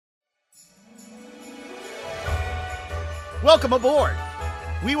Welcome aboard!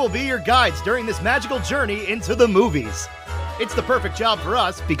 We will be your guides during this magical journey into the movies. It's the perfect job for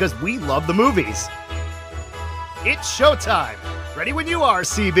us because we love the movies. It's showtime! Ready when you are,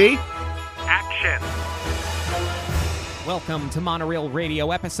 CB. Action! Welcome to Monorail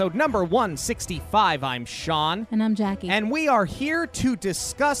Radio, episode number 165. I'm Sean. And I'm Jackie. And we are here to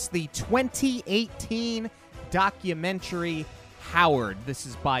discuss the 2018 documentary Howard. This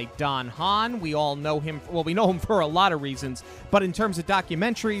is by Don Hahn. We all know him, well, we know him for a lot of reasons, but in terms of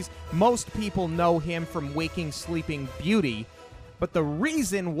documentaries, most people know him from Waking Sleeping Beauty. But the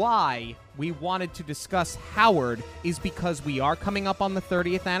reason why we wanted to discuss Howard is because we are coming up on the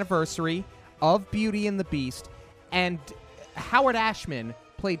 30th anniversary of Beauty and the Beast, and Howard Ashman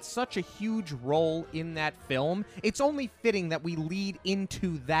played such a huge role in that film. It's only fitting that we lead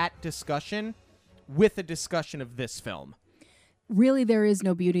into that discussion with a discussion of this film. Really, there is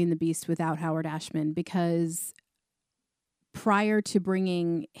no Beauty and the Beast without Howard Ashman, because prior to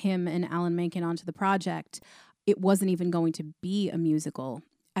bringing him and Alan Menken onto the project, it wasn't even going to be a musical.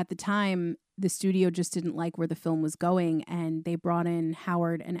 At the time, the studio just didn't like where the film was going, and they brought in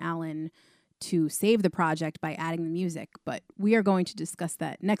Howard and Alan to save the project by adding the music. But we are going to discuss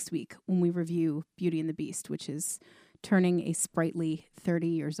that next week when we review Beauty and the Beast, which is turning a sprightly 30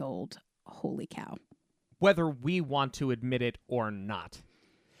 years old. Holy cow. Whether we want to admit it or not.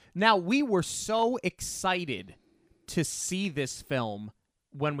 Now, we were so excited to see this film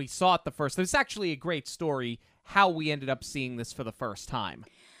when we saw it the first. It's actually a great story how we ended up seeing this for the first time.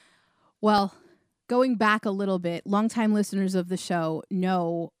 Well, going back a little bit, longtime listeners of the show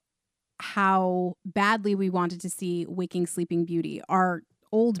know how badly we wanted to see Waking Sleeping Beauty. Our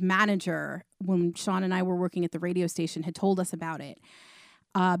old manager, when Sean and I were working at the radio station, had told us about it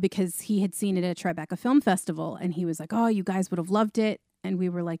because he had seen it at Tribeca Film Festival, and he was like, "Oh, you guys would have loved it." And we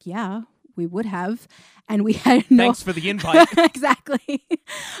were like, "Yeah, we would have." And we had no... Thanks for the invite. Exactly.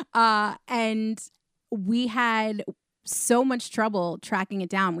 And we had so much trouble tracking it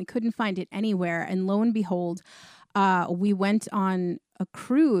down. We couldn't find it anywhere. And lo and behold, we went on a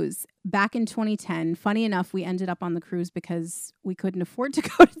cruise back in 2010. Funny enough, we ended up on the cruise because we couldn't afford to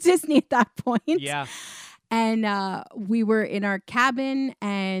go to Disney at that point. Yeah. And we were in our cabin,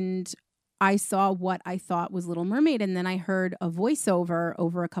 and I saw what I thought was Little Mermaid, and then I heard a voiceover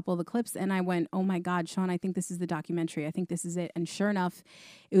over a couple of the clips, and I went, "Oh my God, Sean, I think this is the documentary. I think this is it." And sure enough,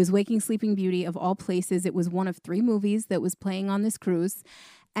 it was Waking Sleeping Beauty, of all places. It was one of 3 movies that was playing on this cruise.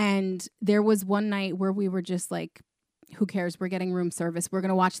 And there was one night where we were just like, who cares? We're getting room service. We're going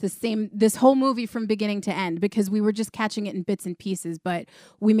to watch this whole movie from beginning to end, because we were just catching it in bits and pieces. But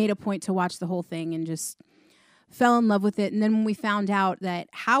we made a point to watch the whole thing and just fell in love with it. And then when we found out that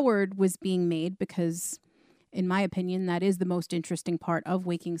Howard was being made, because in my opinion, that is the most interesting part of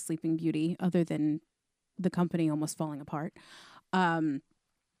Waking Sleeping Beauty, other than the company almost falling apart.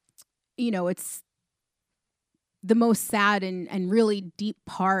 It's the most sad and really deep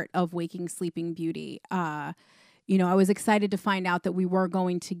part of Waking Sleeping Beauty. I was excited to find out that we were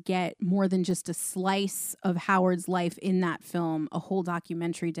going to get more than just a slice of Howard's life in that film, a whole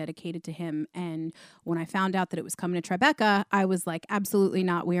documentary dedicated to him. And when I found out that it was coming to Tribeca, I was like, absolutely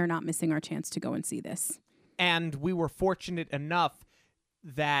not. We are not missing our chance to go and see this. And we were fortunate enough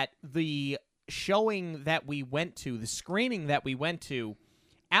that the showing that we went to, the screening that we went to,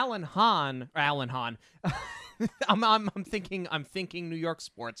 Alan Hahn. I'm thinking New York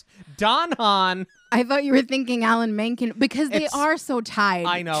sports. Don Hahn. I thought you were thinking Alan Menken, because they are so tied.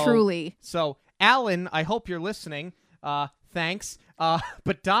 I know. Truly. So, Alan, I hope you're listening. Thanks.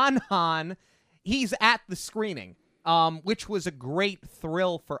 But Don Hahn, he's at the screening, which was a great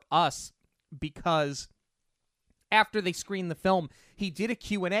thrill for us, because after they screened the film, he did a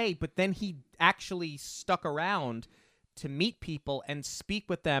Q&A, but then he actually stuck around to meet people and speak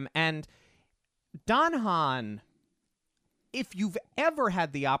with them. And Don Hahn, if you've ever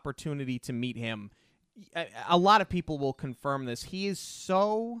had the opportunity to meet him, a lot of people will confirm this. He is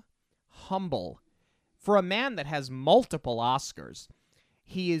so humble. For a man that has multiple Oscars,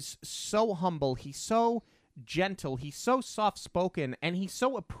 he is so humble. He's so gentle. He's so soft-spoken, and he's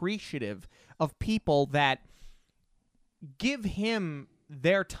so appreciative of people that give him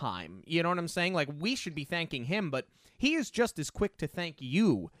their time. You know what I'm saying? Like, we should be thanking him, but he is just as quick to thank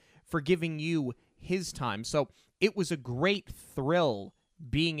you for giving you his time. So it was a great thrill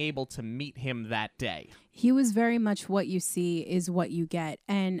being able to meet him that day. He was very much what you see is what you get.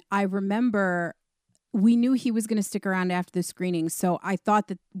 And I remember we knew he was going to stick around after the screening, so I thought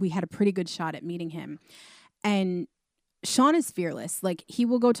that we had a pretty good shot at meeting him. And Sean is fearless. Like, he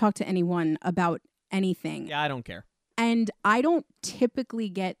will go talk to anyone about anything. Yeah, I don't care. And I don't typically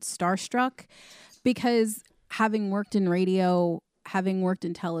get starstruck because having worked in radio, having worked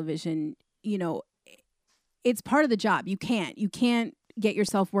in television, it's part of the job. You can't get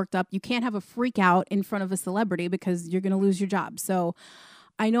yourself worked up. You can't have a freak out in front of a celebrity because you're going to lose your job. So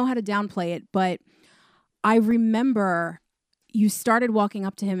I know how to downplay it, but I remember you started walking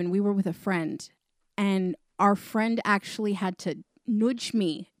up to him and we were with a friend, and our friend actually had to nudge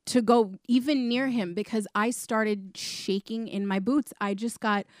me to go even near him because I started shaking in my boots. I just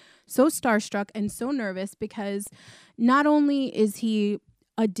got so starstruck and so nervous because not only is he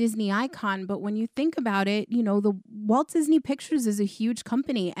a Disney icon, but when you think about it, the Walt Disney Pictures is a huge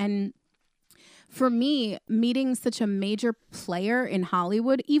company. And for me, meeting such a major player in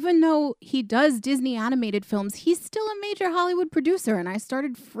Hollywood, even though he does Disney animated films, he's still a major Hollywood producer. And I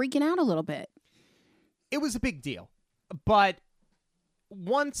started freaking out a little bit. It was a big deal. But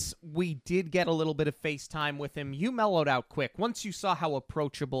once we did get a little bit of FaceTime with him, you mellowed out quick. Once you saw how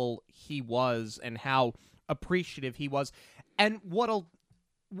approachable he was and how appreciative he was. And what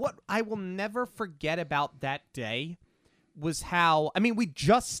I will never forget about that day was how, we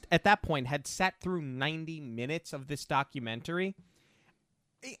just at that point had sat through 90 minutes of this documentary.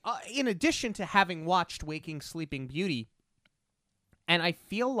 In addition to having watched Waking Sleeping Beauty, and I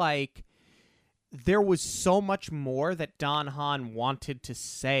feel like there was so much more that Don Hahn wanted to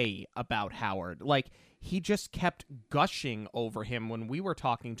say about Howard. Like, he just kept gushing over him when we were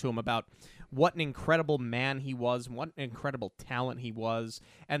talking to him about what an incredible man he was, what an incredible talent he was,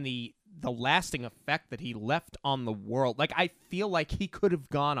 and the lasting effect that he left on the world. Like, I feel like he could have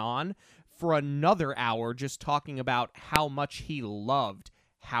gone on for another hour just talking about how much he loved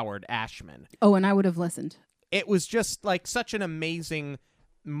Howard Ashman. Oh, and I would have listened. It was just like such an amazing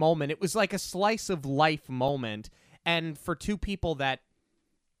moment. It was like a slice of life moment. And for two people that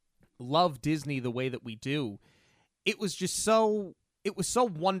love Disney the way that we do, it was so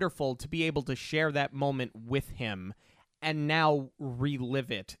wonderful to be able to share that moment with him and now relive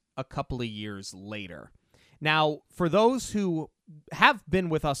it a couple of years later. Now, for those who have been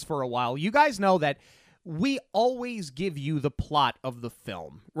with us for a while, you guys know that we always give you the plot of the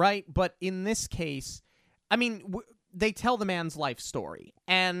film, right? But in this case, they tell the man's life story.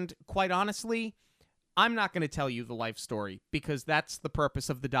 And quite honestly, I'm not going to tell you the life story because that's the purpose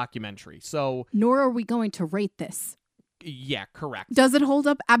of the documentary. So, nor are we going to rate this. Yeah, correct. Does it hold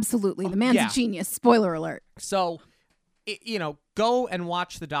up? Absolutely. The man's a genius. Spoiler alert. So, go and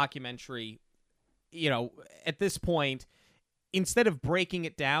watch the documentary. At this point, instead of breaking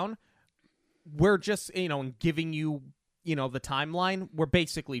it down, we're just, giving you, the timeline. We're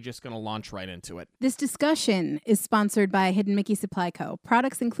basically just going to launch right into it. This discussion is sponsored by Hidden Mickey Supply Co.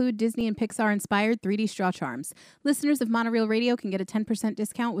 Products include Disney and Pixar-inspired 3D straw charms. Listeners of Monorail Radio can get a 10%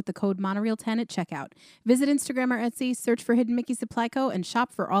 discount with the code Monorail10 at checkout. Visit Instagram or Etsy, search for Hidden Mickey Supply Co. and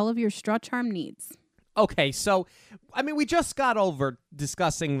shop for all of your straw charm needs. Okay, so, we just got over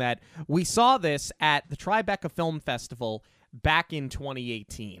discussing that we saw this at the Tribeca Film Festival back in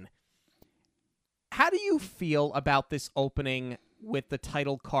 2018. How do you feel about this opening with the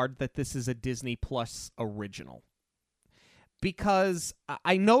title card that this is a Disney Plus original? Because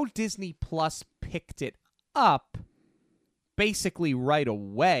I know Disney Plus picked it up basically right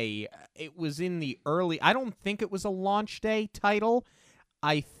away. It was in the early... I don't think it was a launch day title.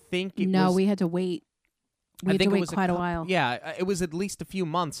 I think it was... No, we had to wait. We had to wait quite a while. Yeah, it was at least a few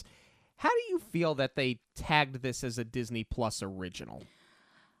months. How do you feel that they tagged this as a Disney Plus original?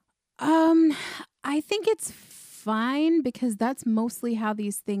 I think it's fine because that's mostly how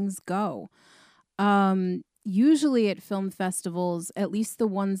these things go. Usually at film festivals, at least the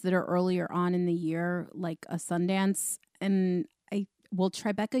ones that are earlier on in the year, like a Sundance, and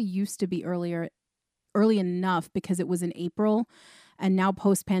Tribeca used to be early enough because it was in April, and now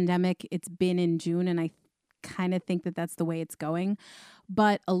post-pandemic, it's been in June, and I kind of think that that's the way it's going.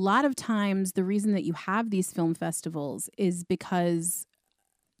 But a lot of times, the reason that you have these film festivals is because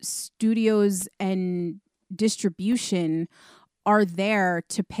studios and distribution are there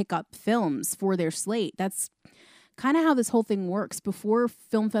to pick up films for their slate. That's kind of how this whole thing works. Before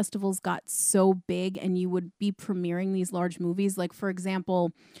film festivals got so big and you would be premiering these large movies, like for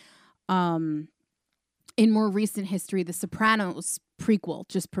example, in more recent history, The Sopranos prequel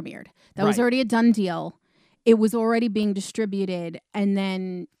just premiered. That was already a done deal. It was already being distributed, and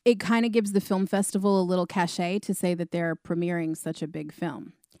then it kind of gives the film festival a little cachet to say that they're premiering such a big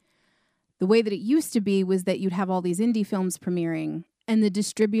film. The way that it used to be was that you'd have all these indie films premiering, and the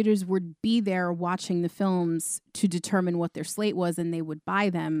distributors would be there watching the films to determine what their slate was, and they would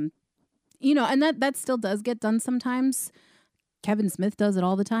buy them. And that still does get done sometimes. Kevin Smith does it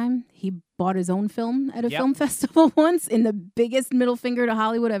all the time. He bought his own film at a film festival once in the biggest middle finger to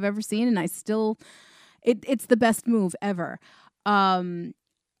Hollywood I've ever seen, and I still It's the best move ever.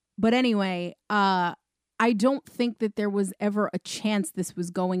 But anyway, I don't think that there was ever a chance this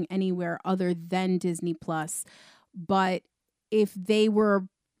was going anywhere other than Disney Plus. But if they were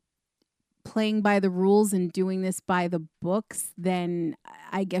playing by the rules and doing this by the books, then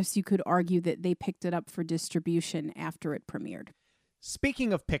I guess you could argue that they picked it up for distribution after it premiered.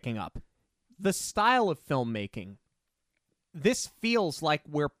 Speaking of picking up, the style of filmmaking, this feels like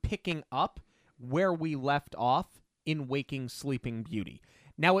we're picking up where we left off in Waking Sleeping Beauty.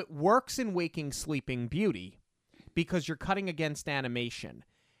 Now, it works in Waking Sleeping Beauty because you're cutting against animation.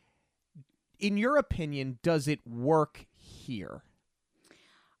 In your opinion, does it work here?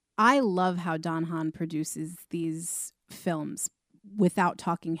 I love how Don Hahn produces these films without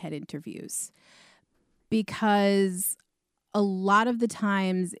talking head interviews, because a lot of the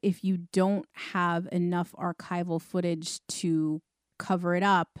times, if you don't have enough archival footage to cover it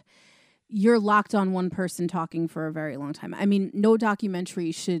up, you're locked on one person talking for a very long time. I mean, no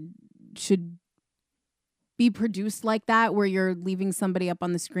documentary should be produced like that, where you're leaving somebody up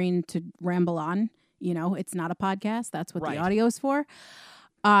on the screen to ramble on. You know, it's not a podcast. That's what Right. the audio is for.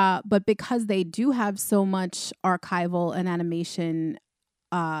 But because they do have so much archival and animation,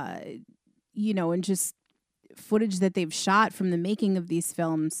 and just footage that they've shot from the making of these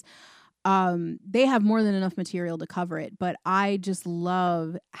films, they have more than enough material to cover it. But I just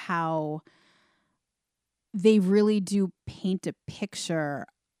love how they really do paint a picture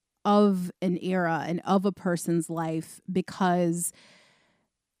of an era and of a person's life, because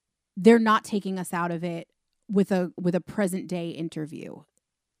they're not taking us out of it with a present day interview.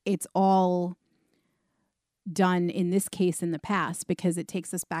 It's all done, in this case, in the past, because it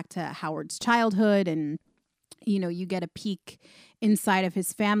takes us back to Howard's childhood, and you get a peek inside of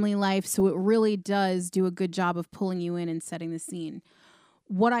his family life. So it really does do a good job of pulling you in and setting the scene.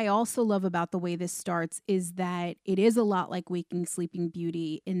 What I also love about the way this starts is that it is a lot like Waking Sleeping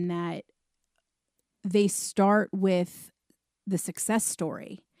Beauty, in that they start with the success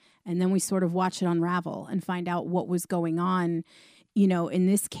story, and then we sort of watch it unravel and find out what was going on. In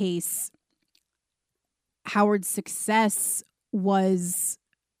this case, Howard's success was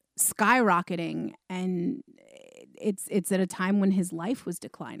skyrocketing, and it's at a time when his life was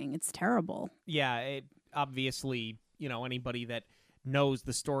declining. It's terrible. Yeah, it obviously, anybody that knows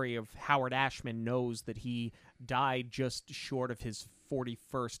the story of Howard Ashman knows that he died just short of his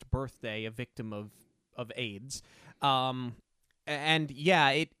 41st birthday, a victim of AIDS. And yeah,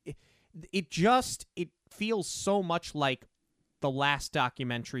 it feels so much like the last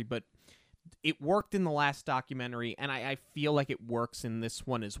documentary, but it worked in the last documentary, and I feel like it works in this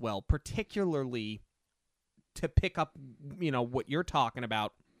one as well, particularly to pick up, what you're talking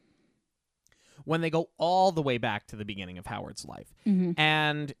about, when they go all the way back to the beginning of Howard's life. Mm-hmm.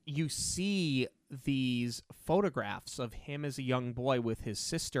 And you see these photographs of him as a young boy with his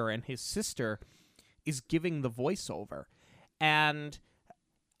sister, and his sister is giving the voiceover. And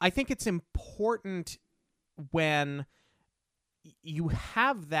I think it's important when you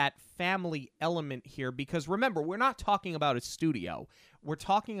have that family element here, because remember, we're not talking about a studio. We're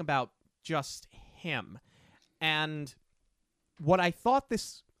talking about just him. And what I thought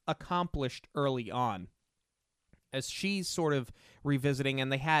this accomplished early on, as she's sort of revisiting,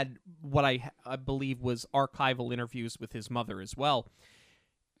 and they had what I believe was archival interviews with his mother as well,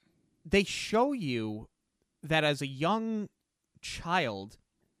 they show you that as a young child,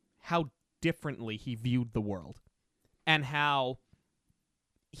 how differently he viewed the world, and how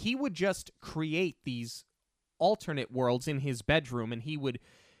he would just create these alternate worlds in his bedroom, and he would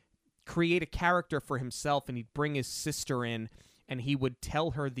create a character for himself, and he'd bring his sister in, and he would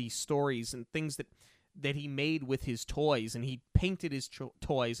tell her these stories and things that he made with his toys, and he painted his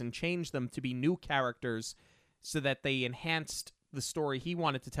toys and changed them to be new characters so that they enhanced the story he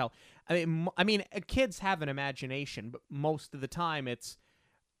wanted to tell. I mean, kids have an imagination, but most of the time it's,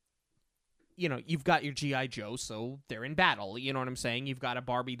 you've got your G.I. Joe, so they're in battle. You know what I'm saying? You've got a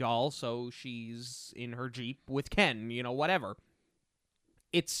Barbie doll, so she's in her Jeep with Ken, whatever.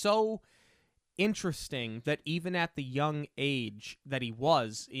 It's so interesting that even at the young age that he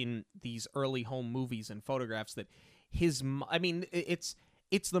was in these early home movies and photographs, that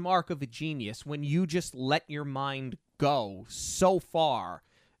it's the mark of a genius when you just let your mind go so far.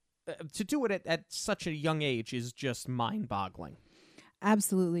 To do it at such a young age is just mind-boggling.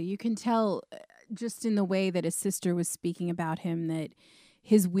 Absolutely. You can tell just in the way that his sister was speaking about him that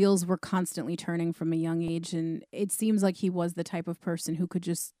his wheels were constantly turning from a young age, and it seems like he was the type of person who could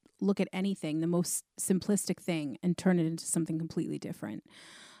just look at anything, the most simplistic thing, and turn it into something completely different.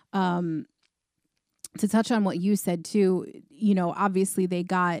 To touch on what you said too, obviously they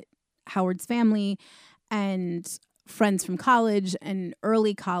got Howard's family, and friends from college and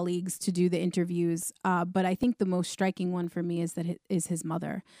early colleagues to do the interviews. But I think the most striking one for me is his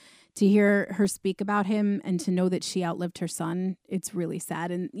mother. To hear her speak about him and to know that she outlived her son, it's really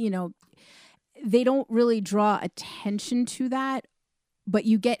sad. And, they don't really draw attention to that, but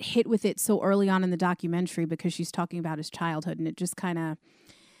you get hit with it so early on in the documentary because she's talking about his childhood, and it's just kind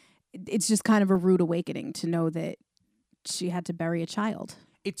of a rude awakening to know that she had to bury a child.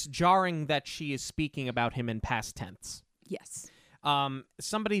 It's jarring that she is speaking about him in past tense. Yes.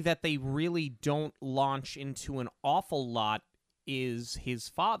 Somebody that they really don't launch into an awful lot is his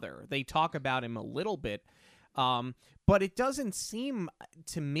father. They talk about him a little bit, but it doesn't seem,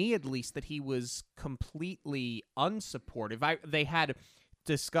 to me at least, that he was completely unsupportive. They had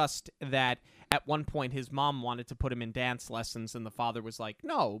discussed that at one point his mom wanted to put him in dance lessons, and the father was like,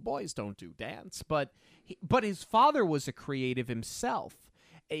 no, boys don't do dance. But his father was a creative himself.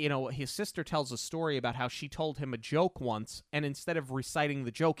 His sister tells a story about how she told him a joke once, and instead of reciting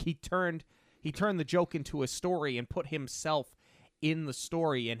the joke, he turned the joke into a story and put himself in the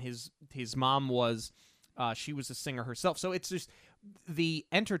story. And his mom was, she was a singer herself. So it's just the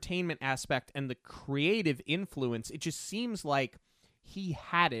entertainment aspect and the creative influence. It just seems like he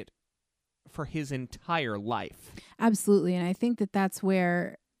had it for his entire life. Absolutely. And I think that that's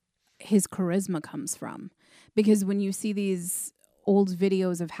where his charisma comes from. Because when you see these old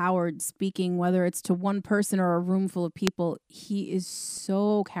videos of Howard speaking, whether it's to one person or a room full of people, he is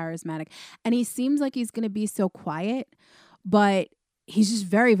so charismatic. And he seems like he's going to be so quiet, but he's just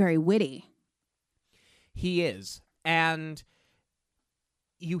very, very witty. He is. And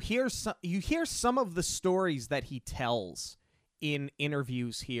you hear some of the stories that he tells in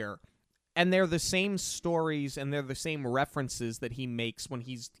interviews here, and they're the same stories and they're the same references that he makes when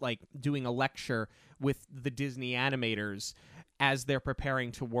he's like doing a lecture with the Disney animators as they're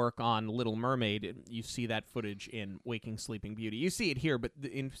preparing to work on Little Mermaid. You see that footage in Waking Sleeping Beauty. You see it here, but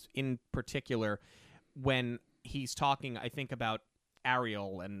in particular, when he's talking, I think, about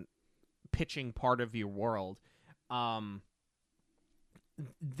Ariel and pitching part of your world,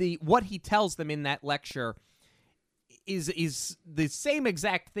 what he tells them in that lecture is the same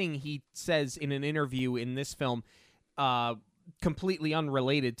exact thing he says in an interview in this film, completely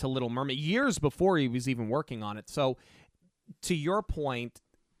unrelated to Little Mermaid, years before he was even working on it. So, to your point,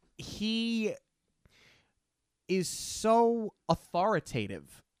 he is so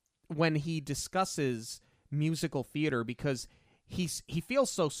authoritative when he discusses musical theater because he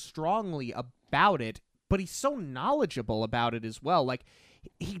feels so strongly about it, but he's so knowledgeable about it as well. Like,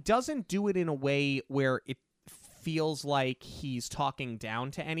 he doesn't do it in a way where it feels like he's talking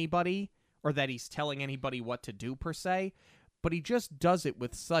down to anybody or that he's telling anybody what to do per se, but he just does it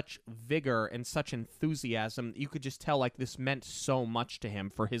with such vigor and such enthusiasm. You could just tell like this meant so much to him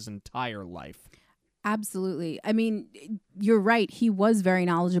for his entire life. Absolutely. I mean, you're right. He was very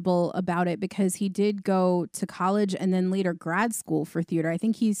knowledgeable about it because he did go to college and then later grad school for theater. I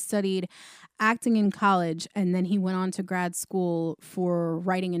think he studied acting in college and then he went on to grad school for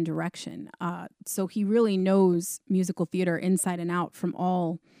writing and direction. So he really knows musical theater inside and out from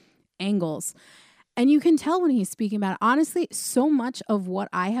all angles. And you can tell when he's speaking about it. Honestly, so much of what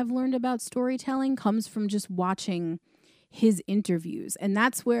I have learned about storytelling comes from just watching his interviews. And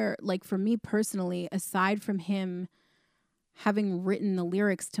that's where, like, for me personally, aside from him having written the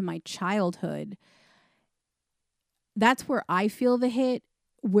lyrics to my childhood, that's where I feel the hit,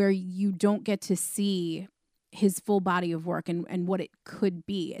 where you don't get to see his full body of work and what it could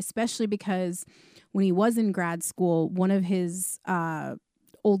be, especially because when he was in grad school, one of his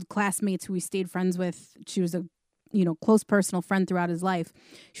old classmates who he stayed friends with, she was a close personal friend throughout his life.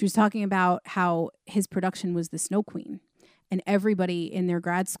 She was talking about how his production was the Snow Queen. And everybody in their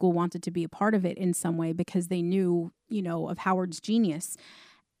grad school wanted to be a part of it in some way because they knew, of Howard's genius.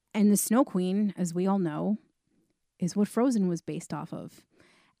 And the Snow Queen, as we all know, is what Frozen was based off of.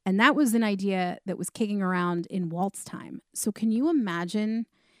 And that was an idea that was kicking around in Walt's time. So can you imagine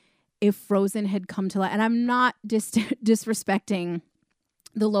if Frozen had come to life? And I'm not disrespecting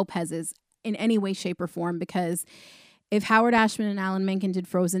the Lopez's in any way, shape, or form, because if Howard Ashman and Alan Menken did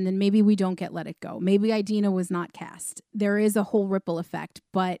Frozen, then maybe we don't get Let It Go. Maybe Idina was not cast. There is a whole ripple effect,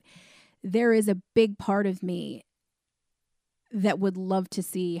 but there is a big part of me that would love to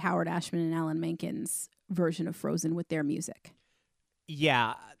see Howard Ashman and Alan Menken's version of Frozen with their music.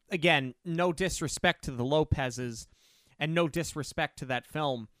 Yeah, again, no disrespect to the Lopez's and no disrespect to that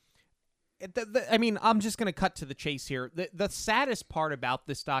film. I mean, I'm just going to cut to the chase here. The saddest part about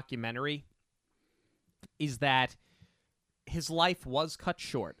this documentary is that his life was cut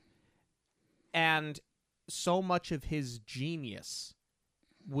short, and so much of his genius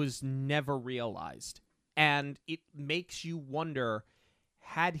was never realized. And it makes you wonder,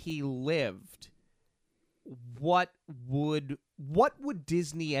 had he lived, what would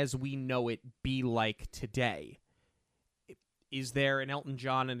Disney as we know it be like today? Is there an Elton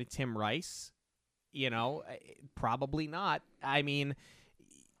John and a Tim Rice? Probably not. I mean,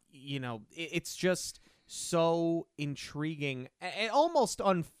 it's just so intriguing and almost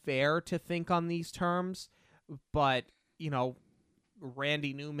unfair to think on these terms. But,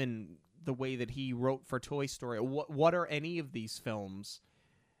 Randy Newman, the way that he wrote for Toy Story, what are any of these films?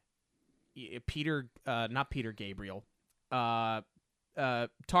 Not Peter Gabriel, Tarzan.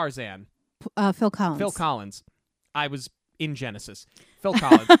 Phil Collins. Phil Collins. I was in Genesis. Phil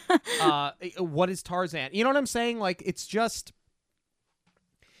Collins. What is Tarzan? You know what I'm saying? Like, it's just,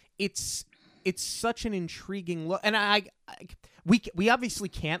 it's such an intriguing look. And we obviously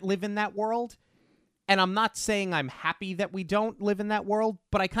can't live in that world. And I'm not saying I'm happy that we don't live in that world,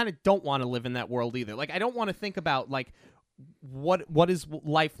 but I kind of don't want to live in that world either. Like, I don't want to think about, like, what is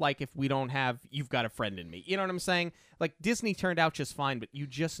life like if we don't have You've Got a Friend in Me? You know what I'm saying? Like, Disney turned out just fine, but you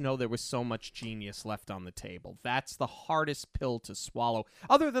just know there was so much genius left on the table. That's the hardest pill to swallow,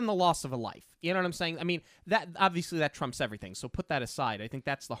 other than the loss of a life. You know what I'm saying? I mean, that obviously that trumps everything. So put that aside. I think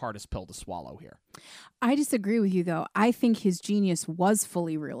that's the hardest pill to swallow here. I disagree with you, though. I think his genius was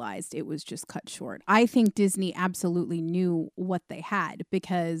fully realized. It was just cut short. I think Disney absolutely knew what they had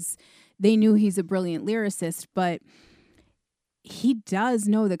because they knew he's a brilliant lyricist, but he does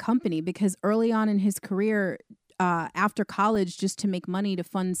know the company because early on in his career, after college, just to make money to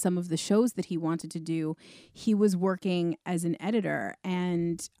fund some of the shows that he wanted to do, he was working as an editor,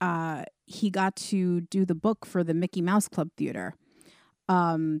 and he got to do the book for the Mickey Mouse Club Theater.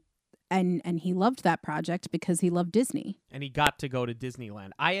 And he loved that project because he loved Disney. And he got to go to Disneyland.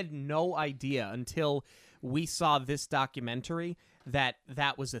 I had no idea until we saw this documentary that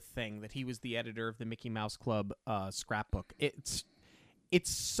was a thing, that he was the editor of the Mickey Mouse Club scrapbook. It's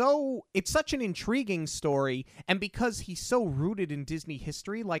such an intriguing story, and because he's so rooted in Disney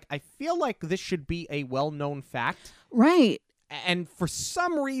history, like, I feel like this should be a well-known fact. Right. And for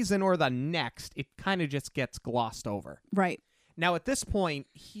some reason or the next, it kind of just gets glossed over. Right. Now, at this point,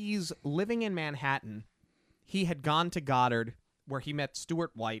 he's living in Manhattan. He had gone to Goddard, where he met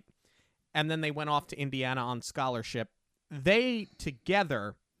Stuart White, and then they went off to Indiana on scholarship. They,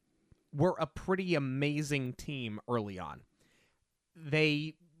 together, were a pretty amazing team early on.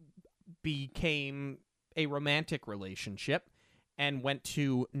 They became a romantic relationship and went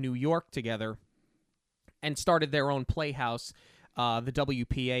to New York together and started their own playhouse, the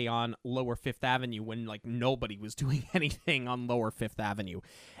WPA on Lower Fifth Avenue, when, like, nobody was doing anything on Lower Fifth Avenue.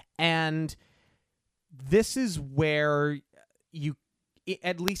 And this is where you,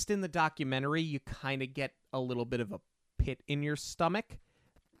 at least in the documentary, you kind of get a little bit of a pit in your stomach,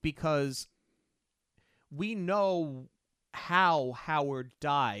 because we know how Howard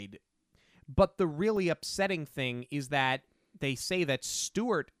died, but the really upsetting thing is that they say that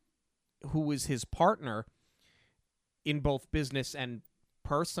Stuart, who was his partner in both business and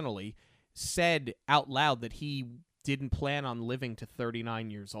personally, said out loud that he didn't plan on living to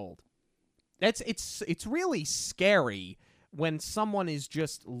 39 years old. It's really scary when someone is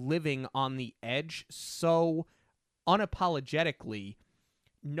just living on the edge so unapologetically,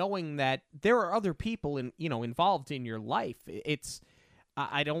 knowing that there are other people involved in your life.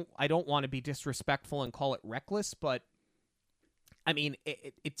 I don't want to be disrespectful and call it reckless, but I mean,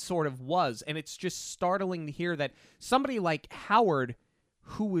 it sort of was. And it's just startling to hear that somebody like Howard,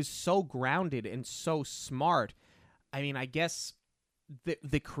 who was so grounded and so smart, I mean, I guess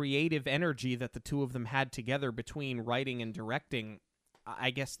the creative energy that the two of them had together between writing and directing,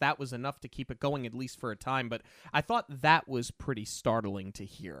 I guess that was enough to keep it going, at least for a time. But I thought that was pretty startling to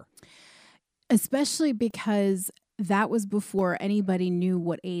hear. Especially because that was before anybody knew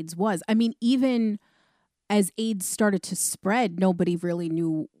what AIDS was. I mean, even as AIDS started to spread, nobody really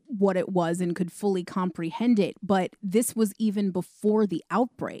knew what it was and could fully comprehend it. But this was even before the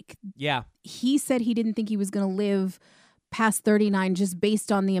outbreak. Yeah. He said he didn't think he was going to live past 39 just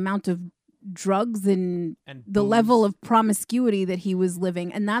based on the amount of drugs and the level of promiscuity that he was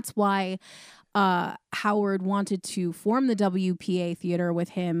living. And that's why Howard wanted to form the WPA theater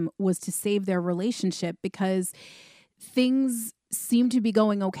with him, was to save their relationship, because things seemed to be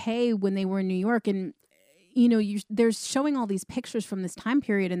going okay when they were in New York. And, they're showing all these pictures from this time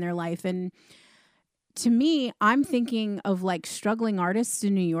period in their life. And to me, I'm thinking of like struggling artists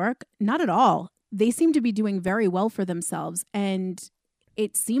in New York. Not at all. They seem to be doing very well for themselves. And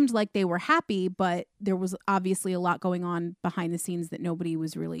it seemed like they were happy, but there was obviously a lot going on behind the scenes that nobody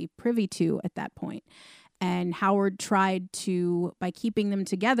was really privy to at that point. And Howard tried to, by keeping them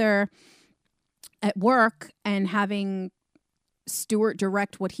together, at work and having Stewart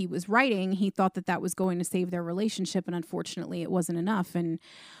direct what he was writing, he thought that that was going to save their relationship, and unfortunately it wasn't enough. And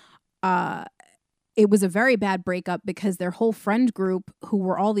it was a very bad breakup because their whole friend group, who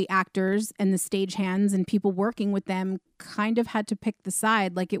were all the actors and the stagehands and people working with them, kind of had to pick the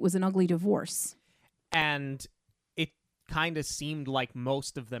side like it was an ugly divorce. And it kind of seemed like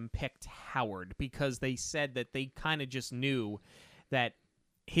most of them picked Howard because they said that they kind of just knew that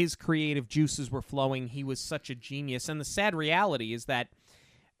his creative juices were flowing. He was such a genius. And the sad reality is that,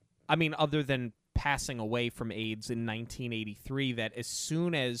 I mean, other than passing away from AIDS in 1983, that as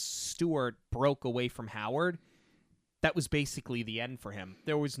soon as Stewart broke away from Howard, that was basically the end for him.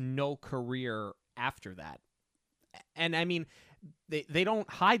 There was no career after that. And I mean, they don't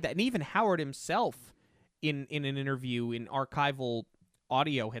hide that. And even Howard himself in an interview in archival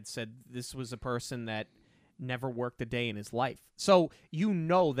audio had said this was a person that never worked a day in his life. So you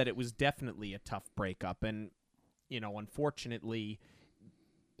know that it was definitely a tough breakup. And, you know, unfortunately,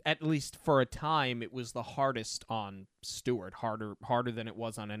 at least for a time, it was the hardest on Stewart, harder than it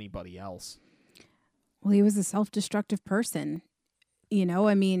was on anybody else. Well, he was a self-destructive person. You know,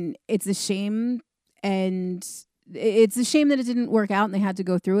 I mean, it's a shame, and it's a shame that it didn't work out and they had to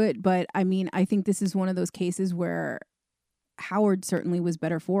go through it. But I mean, I think this is one of those cases where Howard certainly was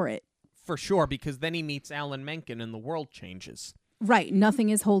better for it. For sure, because then he meets Alan Menken and the world changes. Right. Nothing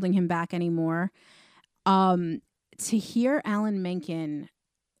is holding him back anymore. To hear Alan Menken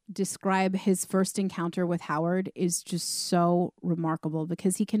describe his first encounter with Howard is just so remarkable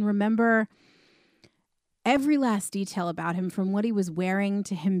because he can remember every last detail about him, from what he was wearing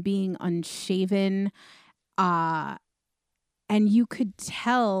to him being unshaven. And you could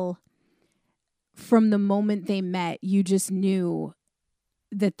tell from the moment they met, you just knew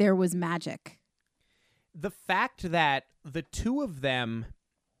that there was magic. The fact that the two of them,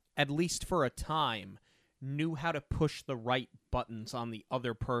 at least for a time, knew how to push the right buttons on the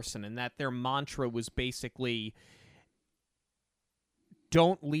other person, and that their mantra was basically,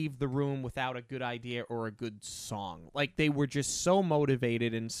 don't leave the room without a good idea or a good song. Like, they were just so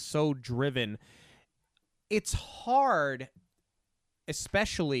motivated and so driven. It's hard,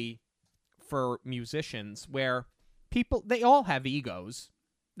 especially for musicians, where people, they all have egos.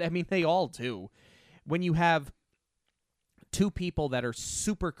 I mean, they all do. When you have two people that are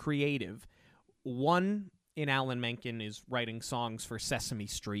super creative, one in Alan Menken is writing songs for Sesame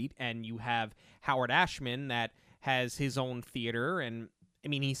Street, and you have Howard Ashman that has his own theater, and I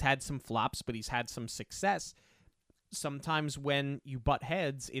mean, he's had some flops, but he's had some success. Sometimes when you butt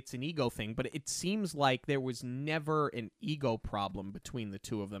heads, it's an ego thing, but it seems like there was never an ego problem between the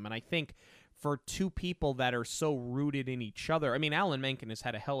two of them. And I think for two people that are so rooted in each other, I mean, Alan Menken has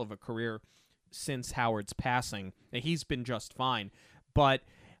had a hell of a career since Howard's passing. He's been just fine. But,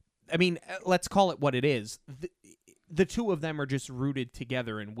 I mean, let's call it what it is. The two of them are just rooted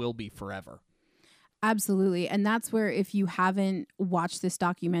together and will be forever. Absolutely. And that's where, if you haven't watched this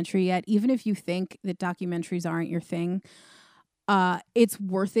documentary yet, even if you think that documentaries aren't your thing, it's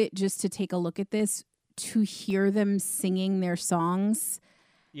worth it just to take a look at this, to hear them singing their songs.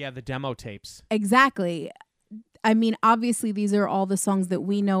 Yeah, the demo tapes. Exactly. I mean, obviously, these are all the songs that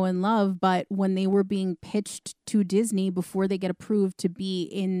we know and love, but when they were being pitched to Disney before they get approved to be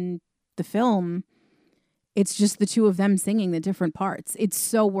in the film, it's just the two of them singing the different parts. It's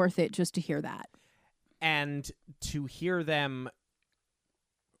so worth it just to hear that. And to hear them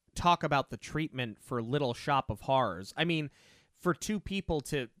talk about the treatment for Little Shop of Horrors. I mean, for two people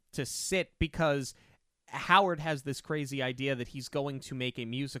to sit, because Howard has this crazy idea that he's going to make a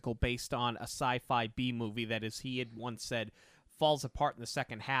musical based on a sci-fi B movie that, as he had once said, falls apart in the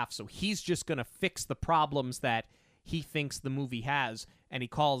second half. So he's just going to fix the problems that he thinks the movie has. And he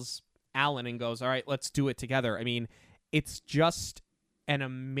calls Alan and goes, all right, let's do it together. I mean, it's just an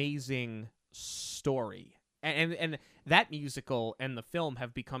amazing story. And that musical and the film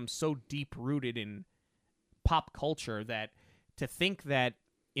have become so deep-rooted in pop culture that to think that,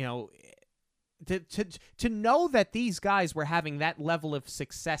 you know, to know that these guys were having that level of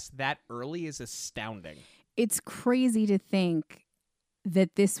success that early is astounding. It's crazy to think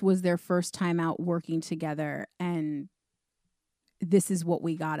that this was their first time out working together, and this is what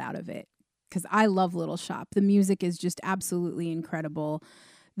we got out of it. Because I love Little Shop. The music is just absolutely incredible.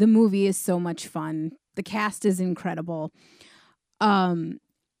 The movie is so much fun. The cast is incredible. But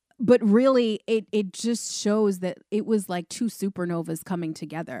really, it just shows that it was like two supernovas coming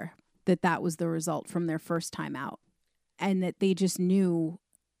together, that was the result from their first time out. And that they just knew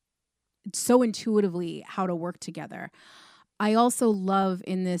so intuitively how to work together. I also love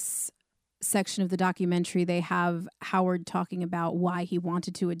in this section of the documentary, they have Howard talking about why he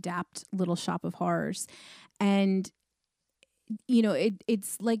wanted to adapt Little Shop of Horrors. And, you know,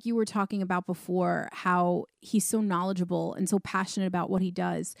 it's like you were talking about before, how he's so knowledgeable and so passionate about what he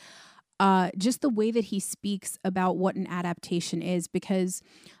does. Just the way that he speaks about what an adaptation is, because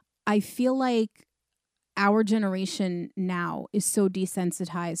I feel like our generation now is so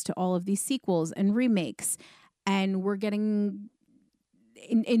desensitized to all of these sequels and remakes, and we're getting,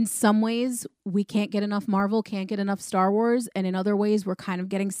 in some ways, we can't get enough Marvel, can't get enough Star Wars, and in other ways, we're kind of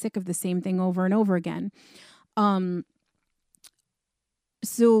getting sick of the same thing over and over again.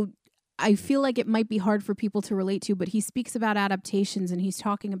 So I feel like it might be hard for people to relate to, but he speaks about adaptations, and he's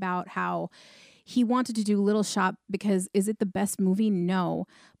talking about how he wanted to do Little Shop because is it the best movie? No.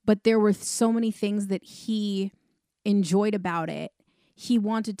 But there were so many things that he enjoyed about it. He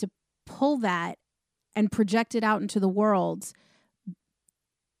wanted to pull that and project it out into the world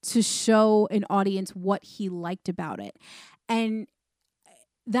to show an audience what he liked about it. And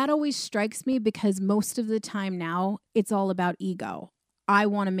that always strikes me because most of the time now it's all about ego. I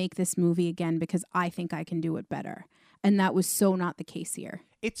want to make this movie again because I think I can do it better. And that was so not the case here.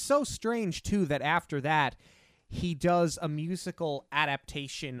 It's so strange, too, that after that, he does a musical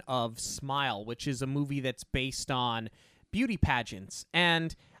adaptation of Smile, which is a movie that's based on beauty pageants.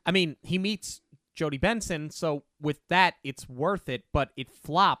 And, I mean, he meets Jodie Benson, so with that, it's worth it, but it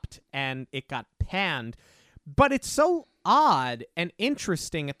flopped and it got panned. But it's so odd and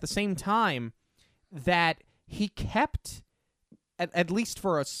interesting at the same time that he kept, at least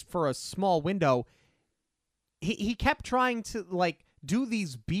for a small window, he kept trying to, like, do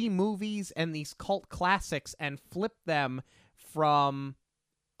these B movies and these cult classics and flip them from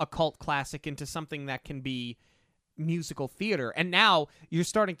a cult classic into something that can be musical theater. And now you're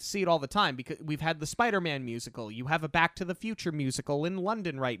starting to see it all the time because we've had the Spider-Man musical. You have a Back to the Future musical in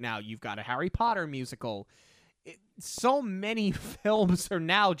London right now. You've got a Harry Potter musical. So many films are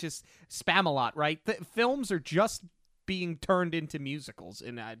now just Spam-A-Lot, right? The films are just being turned into musicals,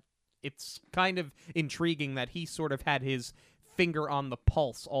 and it's kind of intriguing that he sort of had his finger on the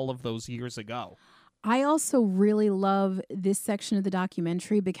pulse all of those years ago. I also really love this section of the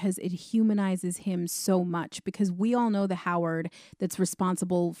documentary because it humanizes him so much, because we all know the Howard that's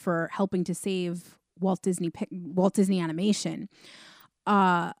responsible for helping to save Walt Disney Animation.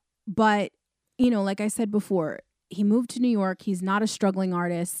 But, you know, like I said before, he moved to New York. He's not a struggling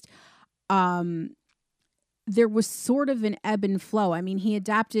artist. There was sort of an ebb and flow. I mean, he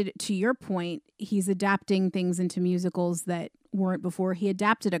adapted, to your point, he's adapting things into musicals that weren't before. He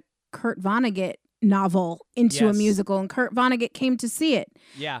adapted a Kurt Vonnegut novel into a musical, and Kurt Vonnegut came to see it.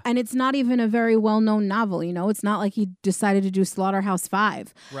 Yeah. And it's not even a very well-known novel, you know? It's not like he decided to do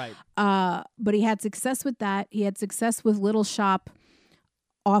Slaughterhouse-Five. Right. But he had success with that. He had success with Little Shop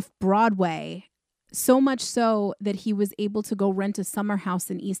off Broadway, so much so that he was able to go rent a summer house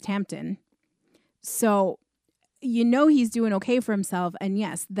in East Hampton. So, you know, he's doing okay for himself. And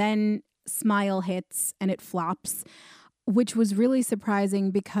yes, then Smile hits and it flops, which was really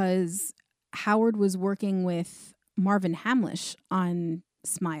surprising because Howard was working with Marvin Hamlish on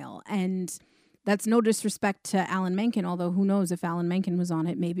Smile. And that's no disrespect to Alan Menken, although who knows if Alan Menken was on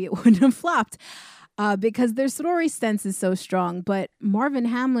it, maybe it wouldn't have flopped because their story sense is so strong. But Marvin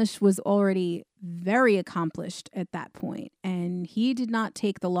Hamlish was already very accomplished at that point, and he did not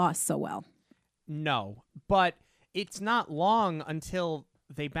take the loss so well. No, but it's not long until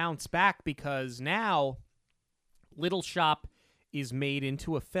they bounce back because now Little Shop is made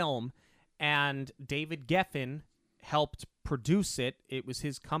into a film, and David Geffen helped produce it. It was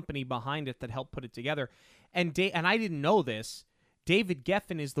his company behind it that helped put it together. And I didn't know this. David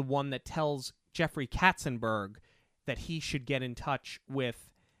Geffen is the one that tells Jeffrey Katzenberg that he should get in touch with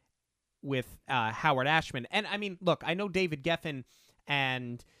Howard Ashman. And I mean, look, I know David Geffen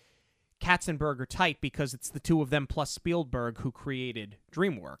and Katzenberg are tight because it's the two of them plus Spielberg who created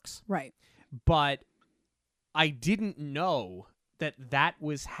DreamWorks. Right. But I didn't know that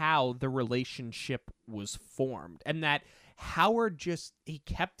was how the relationship was formed, and that Howard he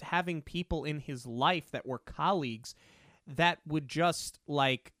kept having people in his life that were colleagues that would just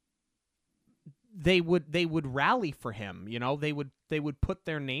like they would rally for him, you know, they would put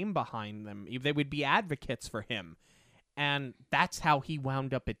their name behind them. They would be advocates for him. And that's how he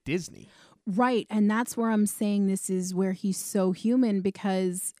wound up at Disney. Right. And that's where I'm saying this is where he's so human,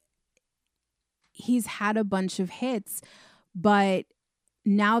 because he's had a bunch of hits, but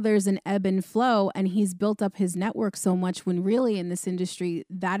now there's an ebb and flow, and he's built up his network so much when really in this industry,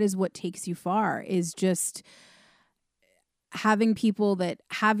 that is what takes you far, is just having people that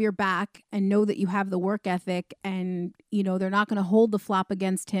have your back and know that you have the work ethic, and, you know, they're not going to hold the flop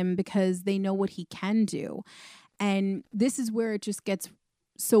against him because they know what he can do. And this is where it just gets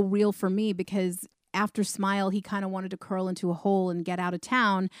so real for me, because after Smile, he kind of wanted to curl into a hole and get out of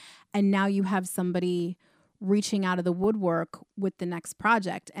town. And now you have somebody reaching out of the woodwork with the next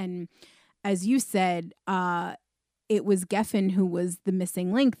project. And as you said, it was Geffen who was the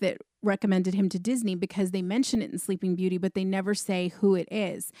missing link that recommended him to Disney, because they mention it in Sleeping Beauty, but they never say who it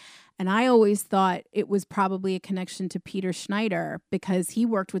is. And I always thought it was probably a connection to Peter Schneider, because he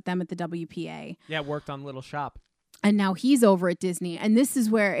worked with them at the WPA. Yeah, worked on Little Shop. And now he's over at Disney. And this is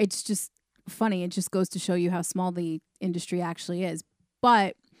where it's just funny. It just goes to show you how small the industry actually is.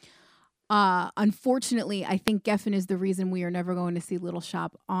 But unfortunately, I think Geffen is the reason we are never going to see Little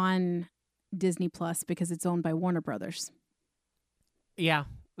Shop on Disney Plus, because it's owned by Warner Brothers. Yeah,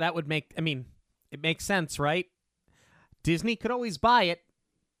 that would make, I mean, it makes sense, right? Disney could always buy it.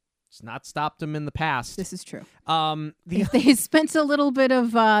 It's not stopped them in the past. This is true. If they spent a little bit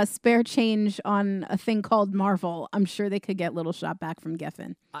of spare change on a thing called Marvel, I'm sure they could get Little Shop back from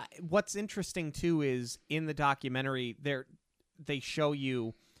Geffen. What's interesting, too, is in the documentary, they show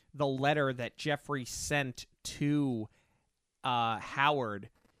you the letter that Jeffrey sent to Howard.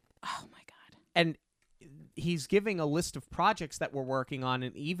 Oh, my God. And he's giving a list of projects that we're working on,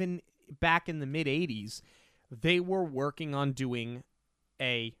 and even back in the mid-'80s, they were working on doing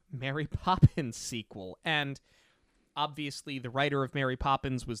a Mary Poppins sequel. And obviously, the writer of Mary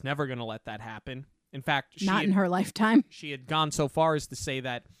Poppins was never going to let that happen. In fact, in her lifetime. She had gone so far as to say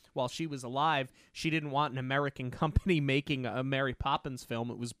that while she was alive, she didn't want an American company making a Mary Poppins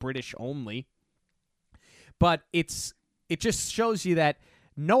film. It was British only. But it just shows you that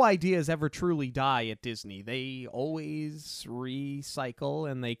no ideas ever truly die at Disney. They always recycle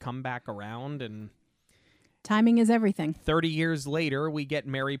and they come back around, and timing is everything. 30 years later, we get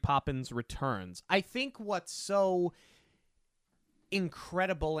Mary Poppins Returns. I think what's so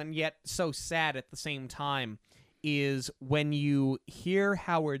incredible and yet so sad at the same time is when you hear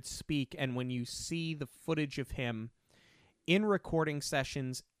Howard speak and when you see the footage of him in recording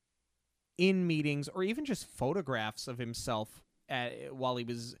sessions, in meetings, or even just photographs of himself while he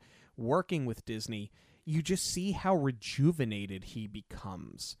was working with Disney, you just see how rejuvenated he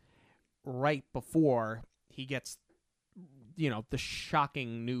becomes right before he gets, the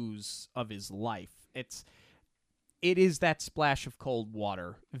shocking news of his life. It is that splash of cold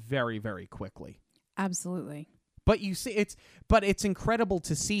water very, very quickly. Absolutely. But you see, it's incredible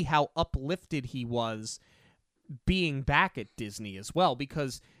to see how uplifted he was being back at Disney as well,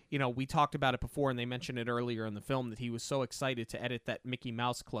 because, we talked about it before and they mentioned it earlier in the film that he was so excited to edit that Mickey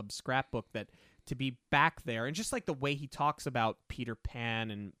Mouse Club scrapbook, that to be back there, and just like the way he talks about Peter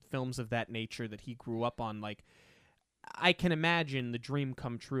Pan and films of that nature that he grew up on, like, I can imagine the dream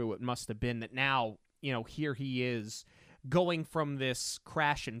come true it must have been, that now, here he is going from this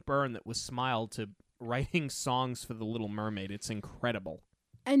crash and burn that was Smile to writing songs for The Little Mermaid. It's incredible.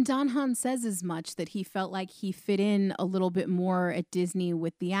 And Don Hahn says as much, that he felt like he fit in a little bit more at Disney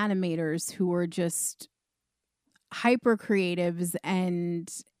with the animators, who were just hyper creatives,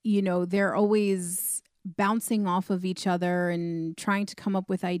 and, they're always bouncing off of each other and trying to come up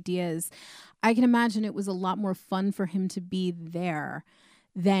with ideas. I can imagine it was a lot more fun for him to be there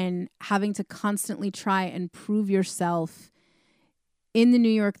than having to constantly try and prove yourself in the New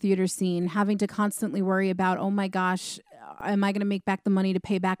York theater scene, having to constantly worry about, oh my gosh, am I going to make back the money to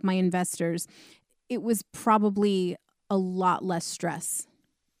pay back my investors? It was probably a lot less stress.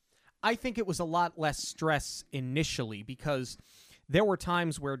 I think it was a lot less stress initially, because there were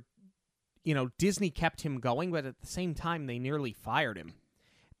times where, Disney kept him going, but at the same time, they nearly fired him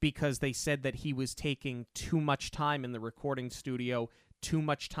because they said that he was taking too much time in the recording studio, too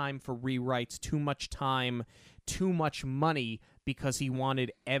much time for rewrites, too much time, too much money, because he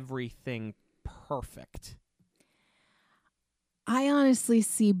wanted everything perfect. I honestly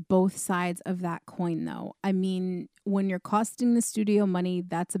see both sides of that coin, though. I mean, when you're costing the studio money,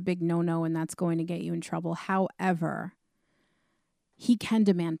 that's a big no-no, and that's going to get you in trouble. However, he can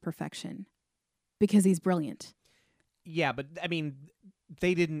demand perfection because he's brilliant. Yeah, but, I mean,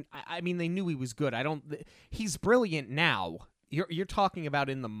 they didn't... I mean, they knew he was good. He's brilliant now. You're talking about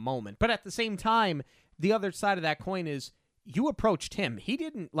in the moment. But at the same time, the other side of that coin is you approached him. He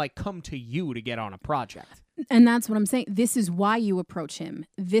didn't, come to you to get on a project. And that's what I'm saying. This is why you approach him.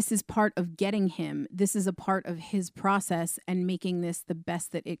 This is part of getting him. This is a part of his process and making this the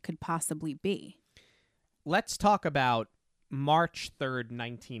best that it could possibly be. Let's talk about March 3rd,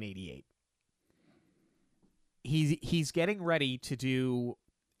 1988. He's getting ready to do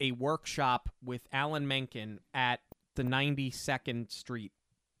a workshop with Alan Menken at the 92nd Street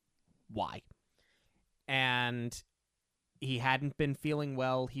Y. And he hadn't been feeling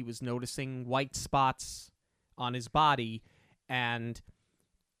well. He was noticing white spots on his body. And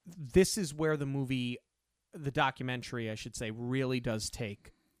this is where the documentary, I should say, really does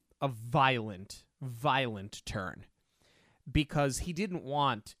take a violent turn. Because he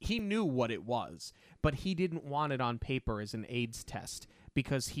knew what it was, but he didn't want it on paper as an AIDS test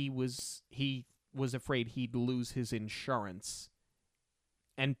because he was afraid he'd lose his insurance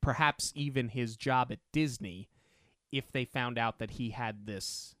and perhaps even his job at Disney if they found out that he had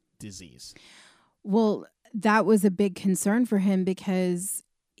this disease. Well, that was a big concern for him because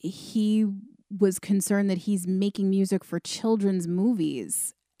he was concerned that he's making music for children's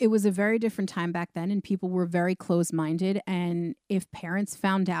movies. It was a very different time back then, and people were very closed-minded. And if parents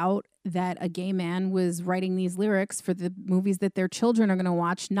found out that a gay man was writing these lyrics for the movies that their children are going to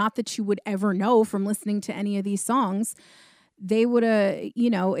watch, not that you would ever know from listening to any of these songs, they would have,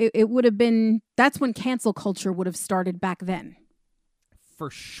 it would have been, that's when cancel culture would have started back then. For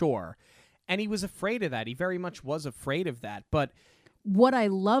sure. And he was afraid of that. He very much was afraid of that. But what I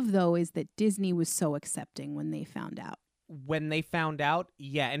love, though, is that Disney was so accepting when they found out. When they found out,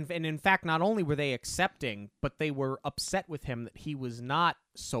 yeah. And in fact, not only were they accepting, but they were upset with him that he was not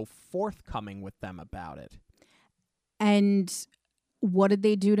so forthcoming with them about it. And what did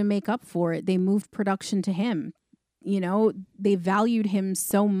they do to make up for it? They moved production to him. They valued him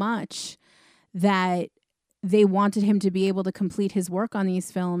so much that they wanted him to be able to complete his work on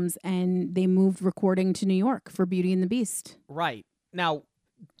these films, and they moved recording to New York for Beauty and the Beast. Right. Now,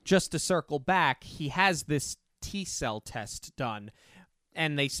 just to circle back, he has this T-cell test done,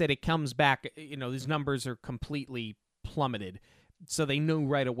 and they said it comes back, his numbers are completely plummeted, so they knew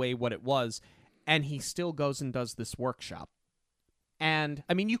right away what it was, and he still goes and does this workshop. And,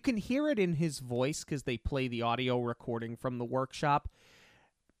 I mean, you can hear it in his voice because they play the audio recording from the workshop,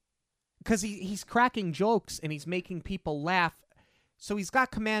 because he's cracking jokes and he's making people laugh, so he's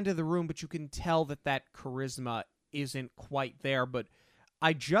got command of the room, but you can tell that charisma isn't quite there, but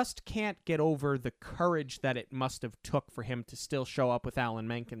I just can't get over the courage that it must have took for him to still show up with Alan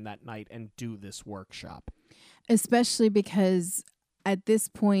Menken that night and do this workshop. Especially because at this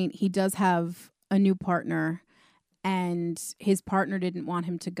point, he does have a new partner, and his partner didn't want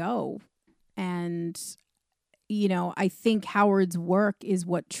him to go. And, I think Howard's work is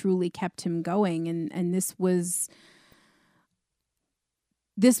what truly kept him going. And this was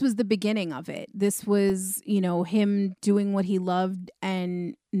the beginning of it. This was, him doing what he loved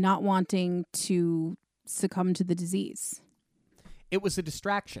and not wanting to succumb to the disease. It was a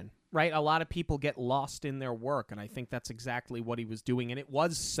distraction, right? A lot of people get lost in their work, and I think that's exactly what he was doing. And it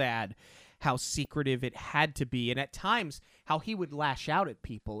was sad how secretive it had to be, and at times how he would lash out at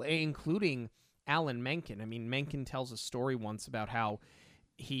people, including Alan Menken. I mean, Menken tells a story once about how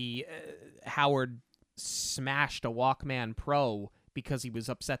Howard smashed a Walkman Pro because he was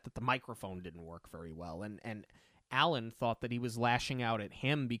upset that the microphone didn't work very well. And Alan thought that he was lashing out at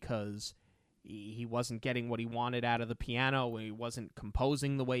him because he wasn't getting what he wanted out of the piano, and he wasn't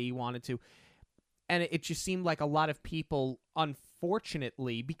composing the way he wanted to. And it just seemed like a lot of people,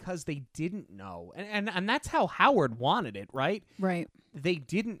 unfortunately, because they didn't know. And that's how Howard wanted it, right? Right. They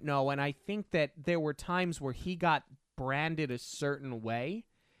didn't know, and I think that there were times where he got branded a certain way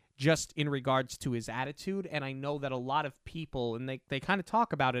just in regards to his attitude, and I know that a lot of people, and they kind of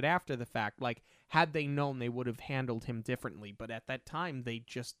talk about it after the fact, like, had they known, they would have handled him differently, but at that time, they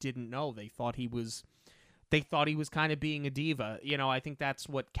just didn't know. They thought he was kind of being a diva. I think that's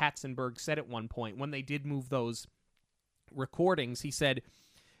what Katzenberg said at one point. When they did move those recordings, he said,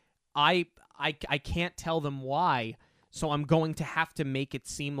 I can't tell them why, so I'm going to have to make it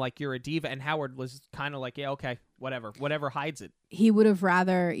seem like you're a diva. And Howard was kind of like, yeah, okay, whatever hides it. He would have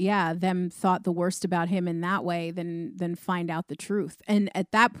rather, them thought the worst about him in that way than find out the truth. And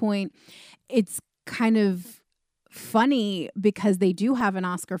at that point, it's kind of funny because they do have an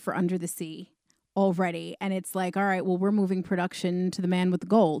Oscar for Under the Sea already. And it's like, all right, well, we're moving production to The Man with the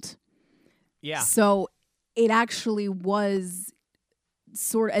Gold. Yeah. So it actually was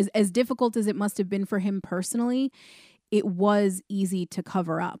sort of, as difficult as it must have been for him personally, it was easy to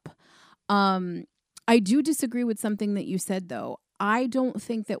cover up. I do disagree with something that you said, though. I don't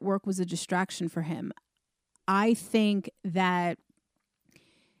think that work was a distraction for him. I think that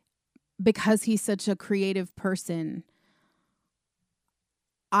because he's such a creative person,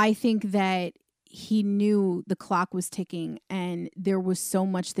 I think that he knew the clock was ticking and there was so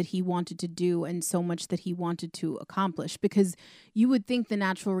much that he wanted to do and so much that he wanted to accomplish, because you would think the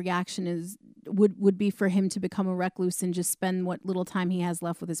natural reaction would be for him to become a recluse and just spend what little time he has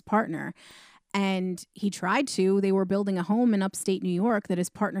left with his partner. And he tried to. They were building a home in upstate New York that his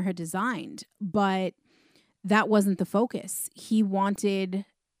partner had designed, but that wasn't the focus. He wanted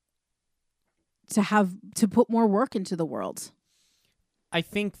to put more work into the world. I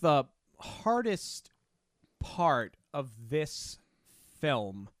think the hardest part of this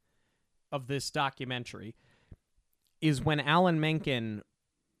film, of this documentary, is when Alan Menken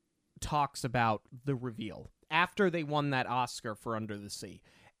talks about the reveal after they won that Oscar for Under the Sea.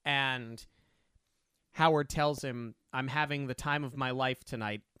 And Howard tells him, I'm having the time of my life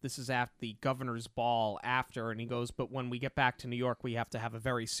tonight. This is at the governor's ball after. And he goes, but when we get back to New York, we have to have a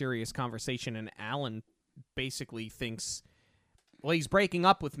very serious conversation. And Alan basically thinks, well, he's breaking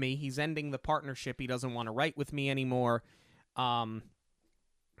up with me. He's ending the partnership. He doesn't want to write with me anymore. And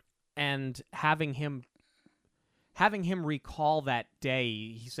having him recall that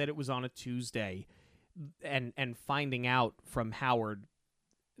day, he said it was on a Tuesday, and finding out from Howard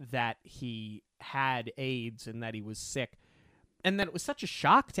that he had AIDS and that he was sick, and that it was such a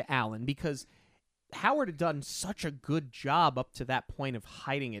shock to Alan because Howard had done such a good job up to that point of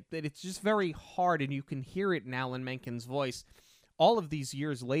hiding it that it's just very hard, and you can hear it in Alan Menken's voice all of these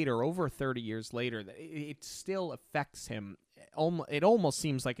years later, over 30 years later, that it still affects him. It almost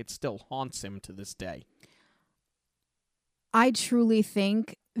seems like it still haunts him to this day. I truly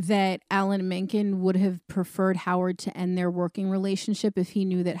think that Alan Menken would have preferred Howard to end their working relationship if he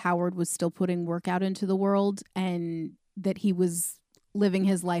knew that Howard was still putting work out into the world and that he was living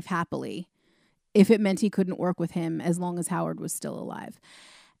his life happily, if it meant he couldn't work with him as long as Howard was still alive.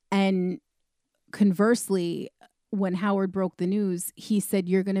 And conversely, when Howard broke the news, he said,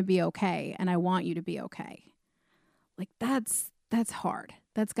 you're going to be okay, and I want you to be okay. Like, that's hard.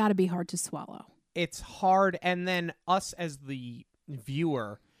 That's got to be hard to swallow. It's hard, and then us as the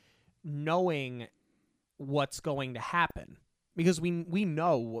viewer knowing what's going to happen, because we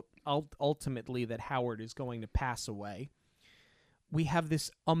know ultimately that Howard is going to pass away. We have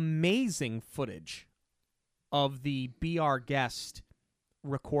this amazing footage of the Be Our Guest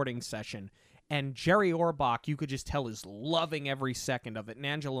recording session, and Jerry Orbach, you could just tell, is loving every second of it, and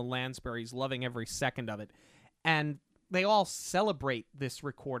Angela Lansbury's loving every second of it, and they all celebrate this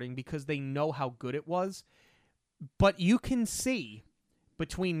recording because they know how good it was. But you can see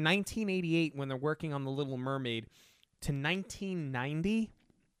between 1988, when they're working on The Little Mermaid, to 1990,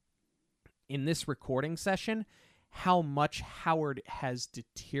 in this recording session, how much Howard has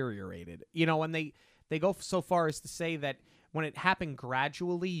deteriorated. You know, and they go so far as to say that when it happened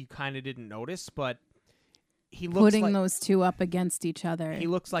gradually, you kind of didn't notice, but he looks putting like, those two up against each other. He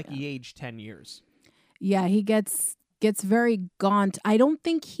looks like he aged 10 years. Yeah, he gets very gaunt. I don't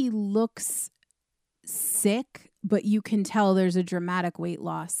think he looks sick, but you can tell there's a dramatic weight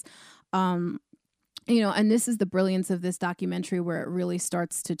loss. And this is the brilliance of this documentary, where it really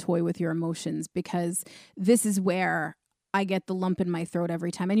starts to toy with your emotions, because this is where I get the lump in my throat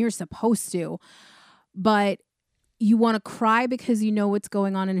every time, and you're supposed to, but you want to cry because you know what's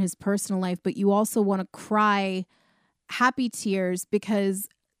going on in his personal life, but you also want to cry happy tears because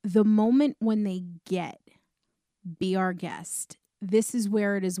the moment when they get Be Our Guest, this is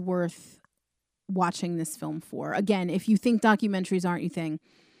where it is worth watching this film for. Again, if you think documentaries aren't your thing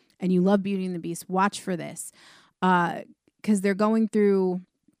and you love Beauty and the Beast, watch for this, because they're going through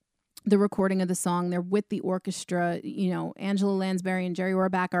the recording of the song. They're with the orchestra. Angela Lansbury and Jerry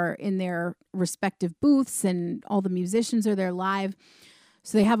Orbach are in their respective booths, and all the musicians are there live.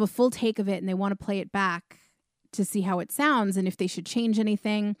 So they have a full take of it, and they want to play it back to see how it sounds and if they should change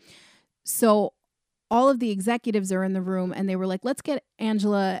anything. So all of the executives are in the room, and they were like, let's get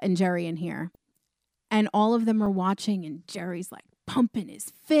Angela and Jerry in here. And all of them are watching, and Jerry's like pumping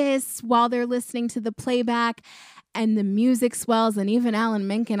his fists while they're listening to the playback, and the music swells, and even Alan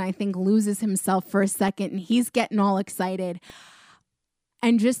Menken, I think, loses himself for a second, and he's getting all excited.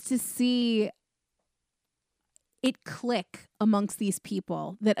 And just to see it click amongst these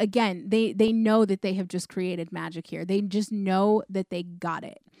people that, again, they know that they have just created magic here. They just know that they got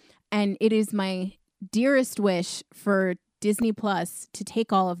it. And it is my dearest wish for Disney Plus to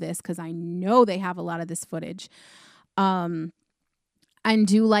take all of this, because I know they have a lot of this footage, and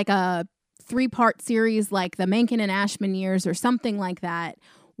do like a 3-part series like the Menken and Ashman years or something like that,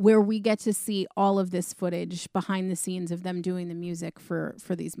 where we get to see all of this footage behind the scenes of them doing the music for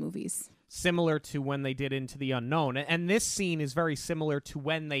these movies. Similar to when they did Into the Unknown. And this scene is very similar to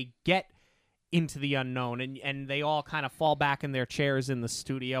when they get Into the Unknown, and they all kind of fall back in their chairs in the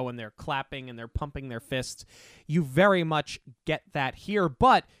studio, and they're clapping and they're pumping their fists. You very much get that here,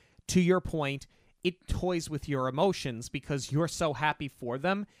 but to your point, it toys with your emotions because you're so happy for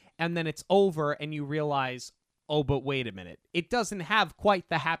them, and then it's over and you realize, oh, but wait a minute. It doesn't have quite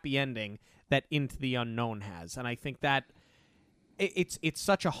the happy ending that Into the Unknown has. And I think that it's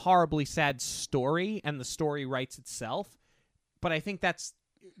such a horribly sad story, and the story writes itself. But I think that's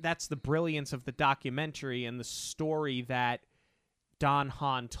the brilliance of the documentary and the story that Don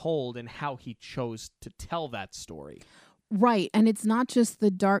Hahn told and how he chose to tell that story. Right. And it's not just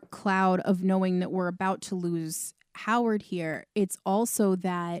the dark cloud of knowing that we're about to lose Howard here. It's also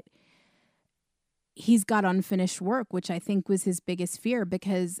that he's got unfinished work, which I think was his biggest fear,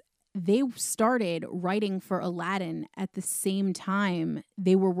 because they started writing for Aladdin at the same time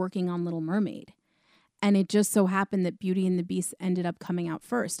they were working on Little Mermaid. And it just so happened that Beauty and the Beast ended up coming out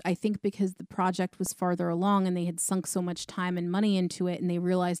first. I think because the project was farther along and they had sunk so much time and money into it and they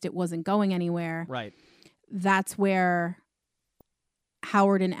realized it wasn't going anywhere. Right. That's where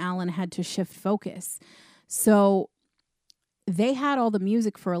Howard and Alan had to shift focus. So they had all the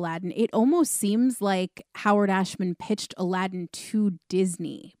music for Aladdin. It almost seems like Howard Ashman pitched Aladdin to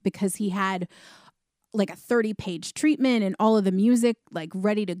Disney because he had like a 30-page treatment and all of the music like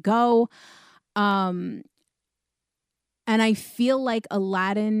ready to go. And I feel like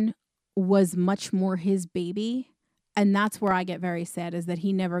Aladdin was much more his baby. And that's where I get very sad, is that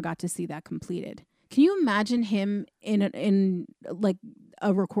he never got to see that completed. Can you imagine him in like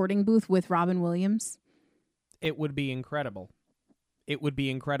a recording booth with Robin Williams? It would be incredible. It would be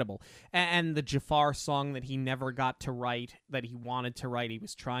incredible. And the Jafar song that he never got to write, that he wanted to write, he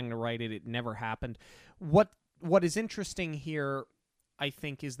was trying to write it, it never happened. What is interesting here, I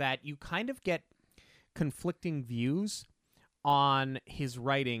think, is that you kind of get conflicting views on his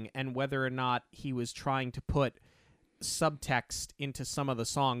writing and whether or not he was trying to put subtext into some of the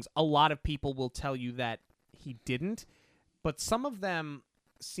songs. A lot of people will tell you that he didn't, but some of them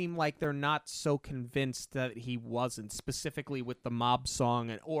seem like they're not so convinced that he wasn't, specifically with the Mob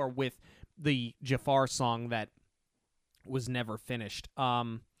song or with the Jafar song that was never finished.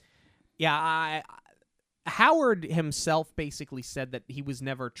 Howard himself basically said that he was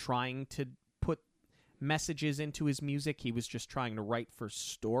never trying to put messages into his music. He was just trying to write for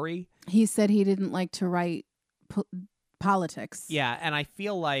story. He said he didn't like to write politics. Yeah, and I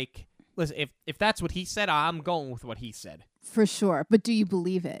feel like, listen, if that's what he said, I'm going with what he said. For sure. But do you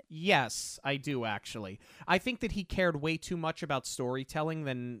believe it? Yes, I do, actually. I think that he cared way too much about storytelling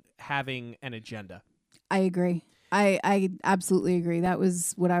than having an agenda. I agree. I absolutely agree. That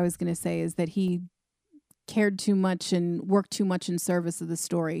was what I was going to say, is that he cared too much and worked too much in service of the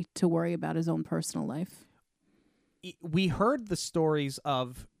story to worry about his own personal life. We heard the stories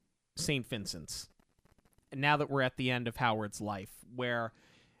of St. Vincent's, now that we're at the end of Howard's life, where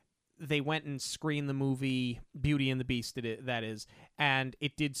they went and screened the movie Beauty and the Beast, that is, and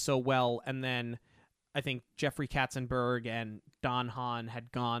it did so well. And then I think Jeffrey Katzenberg and Don Hahn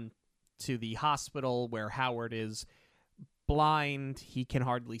had gone to the hospital where Howard is blind. He can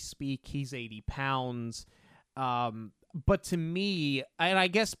hardly speak. He's 80 pounds. But to me, and I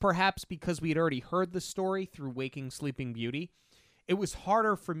guess perhaps because we had already heard the story through Waking Sleeping Beauty, it was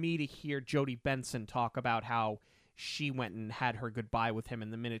harder for me to hear Jodie Benson talk about how she went and had her goodbye with him,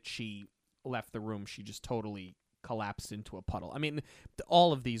 and the minute she left the room, she just totally collapsed into a puddle. I mean,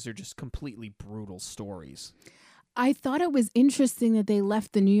 all of these are just completely brutal stories. I thought it was interesting that they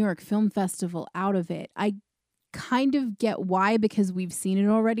left the New York Film Festival out of it. I kind of get why, because we've seen it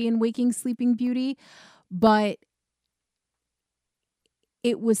already in Waking Sleeping Beauty, but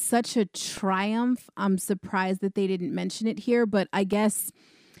it was such a triumph. I'm surprised that they didn't mention it here, but I guess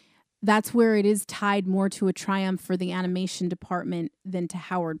that's where it is tied more to a triumph for the animation department than to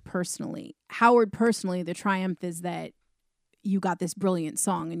Howard personally. Howard personally, the triumph is that you got this brilliant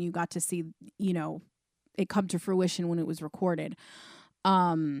song and you got to see, it come to fruition when it was recorded.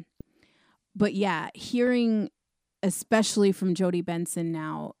 But yeah, hearing, especially from Jodie Benson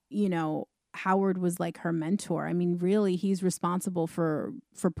now, Howard was like her mentor. I mean, really, he's responsible for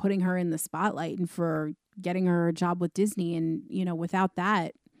putting her in the spotlight and for getting her a job with Disney. And, without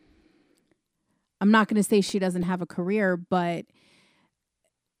that, I'm not going to say she doesn't have a career, but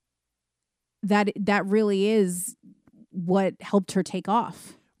that really is what helped her take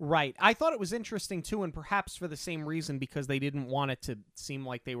off. Right. I thought it was interesting, too, and perhaps for the same reason, because they didn't want it to seem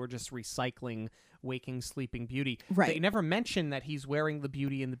like they were just recycling Waking Sleeping Beauty. Right. They never mention that he's wearing the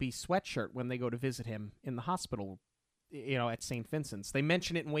Beauty and the Beast sweatshirt when they go to visit him in the hospital, at St. Vincent's. They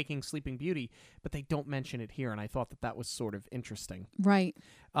mention it in Waking Sleeping Beauty, but they don't mention it here, and I thought that was sort of interesting. Right.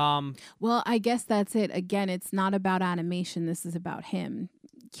 Well, I guess that's it. Again, it's not about animation. This is about him,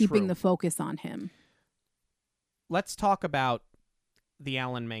 keeping the focus on him. Let's talk about the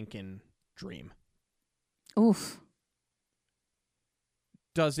Alan Menken dream. Oof.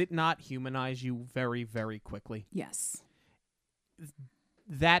 does it not humanize you very, very quickly? Yes.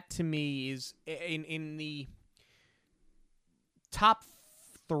 That to me is in the top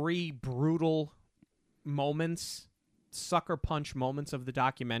 3 brutal moments, sucker punch moments of the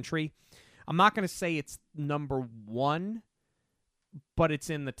documentary. I'm not going to say it's number 1, but it's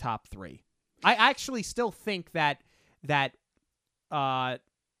in the top 3. I actually still think that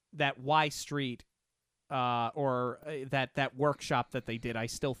Y Street or that workshop that they did, I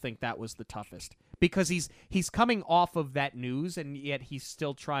still think that was the toughest, because he's coming off of that news, and yet he's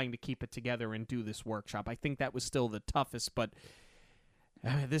still trying to keep it together and do this workshop. I think that was still the toughest, but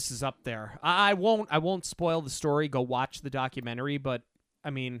this is up there. I won't spoil the story. Go watch the documentary, but I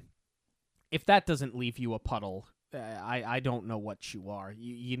mean, if that doesn't leave you a puddle, I don't know what you are.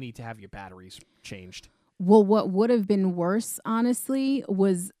 You need to have your batteries changed. Well, what would have been worse, honestly,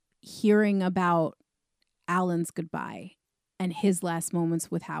 was hearing about Alan's goodbye and his last moments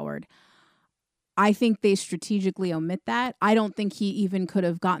with Howard. I think they strategically omit that. I don't think he even could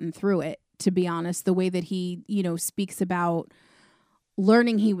have gotten through it, to be honest. The way that he, speaks about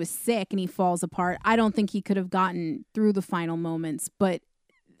learning he was sick and he falls apart, I don't think he could have gotten through the final moments. But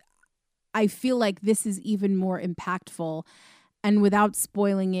I feel like this is even more impactful. And without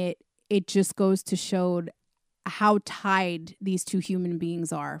spoiling it, it just goes to show how tied these two human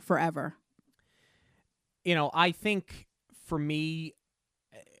beings are forever. I think for me,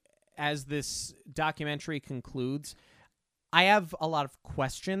 as this documentary concludes, I have a lot of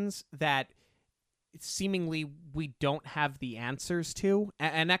questions that seemingly we don't have the answers to.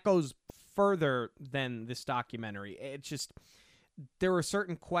 And that goes further than this documentary. It's just, there are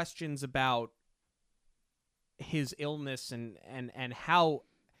certain questions about his illness and how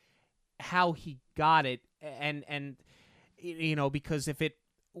he got it. And because if it,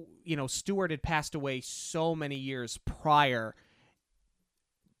 Stuart had passed away so many years prior,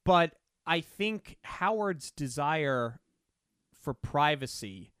 but I think Howard's desire for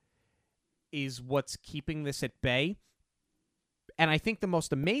privacy is what's keeping this at bay. And I think the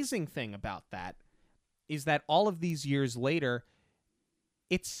most amazing thing about that is that all of these years later,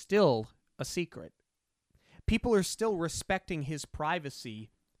 it's still a secret. People are still respecting his privacy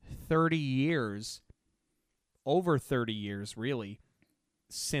 30 years, over 30 years, really,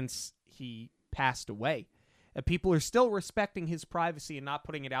 since he passed away. People are still respecting his privacy and not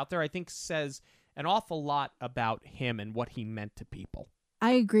putting it out there. I think says an awful lot about him and what he meant to people.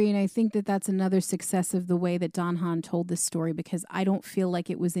 I agree, and I think that that's another success of the way that Don Hahn told this story, because I don't feel like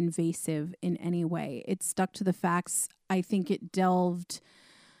it was invasive in any way. It stuck to the facts. I think it delved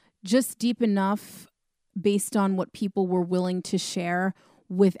just deep enough based on what people were willing to share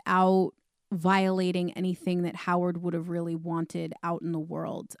without violating anything that Howard would have really wanted out in the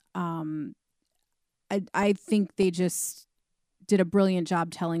world. I think they just did a brilliant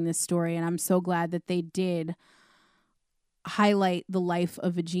job telling this story, and I'm so glad that they did highlight the life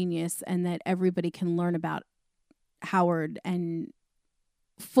of a genius and that everybody can learn about Howard and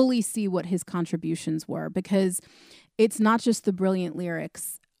fully see what his contributions were, because it's not just the brilliant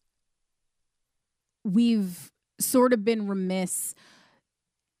lyrics. We've sort of been remiss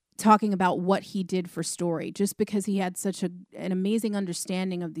talking about what he did for story, just because he had such an amazing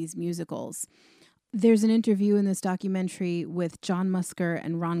understanding of these musicals. There's an interview in this documentary with John Musker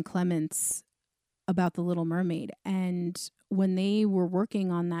and Ron Clements about The Little Mermaid. And when they were working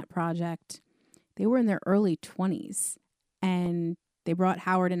on that project, they were in their early 20s. And they brought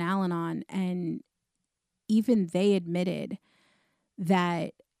Howard and Alan on. And even they admitted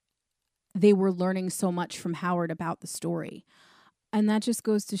that they were learning so much from Howard about the story. And that just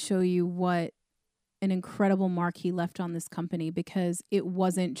goes to show you what an incredible mark he left on this company, because it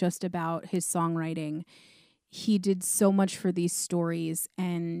wasn't just about his songwriting. He did so much for these stories.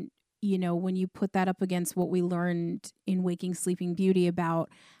 And, when you put that up against what we learned in Waking Sleeping Beauty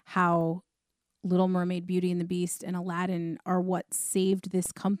about how Little Mermaid, Beauty and the Beast, and Aladdin are what saved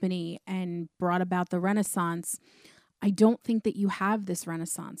this company and brought about the Renaissance, I don't think that you have this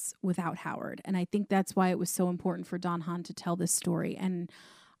Renaissance without Howard. And I think that's why it was so important for Don Hahn to tell this story. And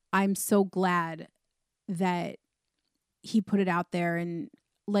I'm so glad that he put it out there. And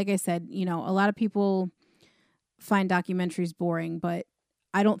like I said, a lot of people find documentaries boring, but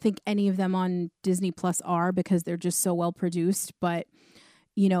I don't think any of them on Disney Plus are, because they're just so well produced. But,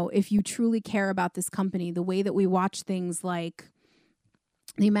 if you truly care about this company, the way that we watch things like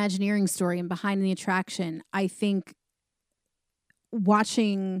The Imagineering Story and Behind the Attraction, I think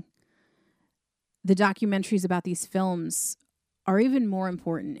watching the documentaries about these films are even more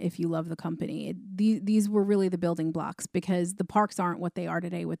important if you love the company. These were really the building blocks, because the parks aren't what they are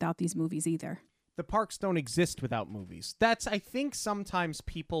today without these movies either. the parks don't exist without movies. I think sometimes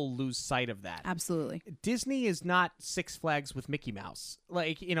people lose sight of that. Absolutely. Disney is not Six Flags with Mickey Mouse.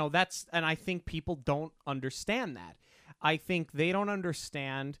 And I think people don't understand that. I think they don't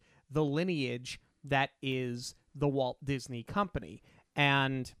understand the lineage that is the Walt Disney Company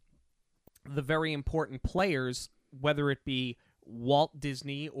and the very important players, whether it be Walt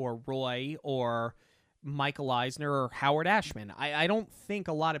Disney or Roy or Michael Eisner or Howard Ashman. I don't think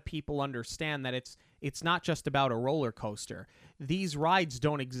a lot of people understand that it's not just about a roller coaster. These rides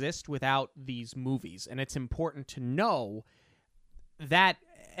don't exist without these movies, and it's important to know that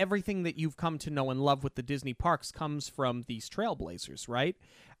everything that you've come to know and love with the Disney parks comes from these trailblazers, right?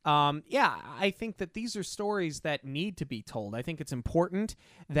 I think that these are stories that need to be told. I think it's important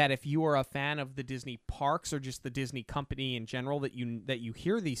that if you are a fan of the Disney parks or just the Disney company in general, that you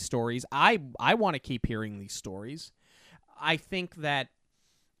hear these stories. I want to keep hearing these stories. I think that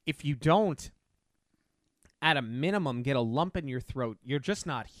if you don't, at a minimum, get a lump in your throat, you're just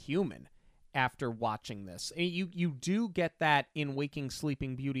not human after watching this. You do get that in Waking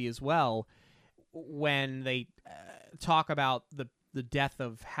Sleeping Beauty as well, when they talk about the death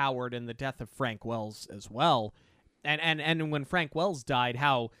of Howard and the death of Frank Wells as well. And when Frank Wells died,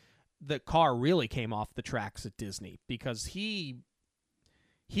 how the car really came off the tracks at Disney, because he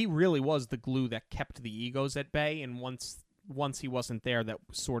really was the glue that kept the egos at bay, and once he wasn't there, that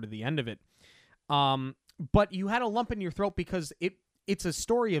was sort of the end of it. But you had a lump in your throat because it's a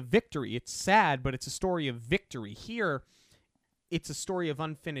story of victory. It's sad, but it's a story of victory. Here, it's a story of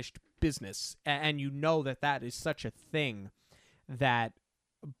unfinished business, and you know that is such a thing that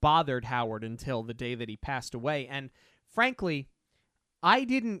bothered Howard until the day that he passed away. And frankly, I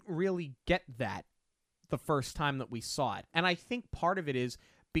didn't really get that the first time that we saw it. And I think part of it is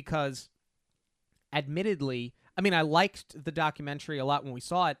because, admittedly, I liked the documentary a lot when we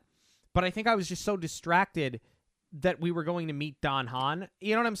saw it, but I think I was just so distracted that we were going to meet Don Hahn.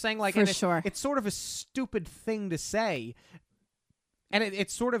 You know what I'm saying? Sure. It's sort of a stupid thing to say. And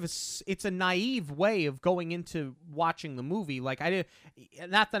it's sort of it's a naive way of going into watching the movie. Not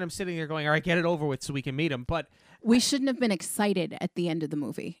that I'm sitting there going, all right, get it over with so we can meet him, but we shouldn't have been excited at the end of the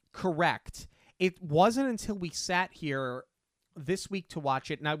movie. Correct. It wasn't until we sat here this week to watch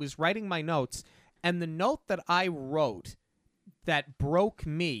it, and I was writing my notes, and the note that I wrote that broke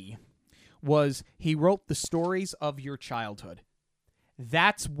me was, he wrote the stories of your childhood.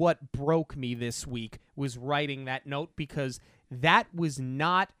 That's what broke me this week, was writing that note, because that was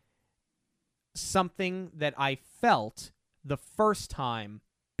not something that I felt the first time,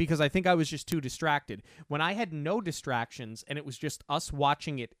 because I think I was just too distracted. When I had no distractions and it was just us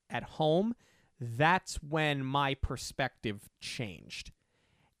watching it at home, that's when my perspective changed.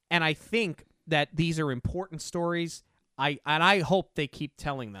 And I think that these are important stories. I hope they keep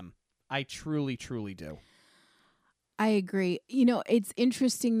telling them. I truly, truly do. I agree. It's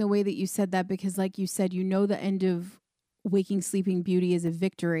interesting the way that you said that, because like you said, the end of Waking Sleeping Beauty is a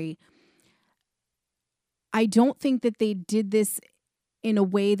victory. I don't think that they did this in a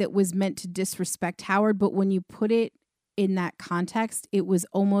way that was meant to disrespect Howard, but when you put it in that context, it was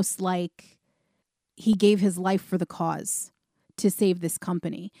almost like he gave his life for the cause to save this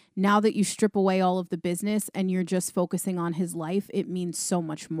company. Now that you strip away all of the business and you're just focusing on his life, it means so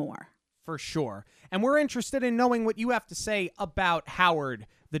much more. For sure. And we're interested in knowing what you have to say about Howard,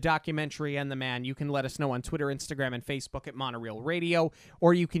 the documentary, and the man. You can let us know on Twitter, Instagram, and Facebook at Monorail Radio,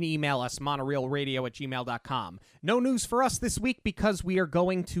 or you can email us, monorailradio@gmail.com. No news for us this week because we are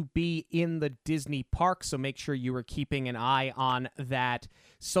going to be in the Disney park, so make sure you are keeping an eye on that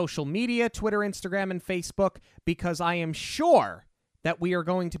social media, Twitter, Instagram, and Facebook, because I am sure that we are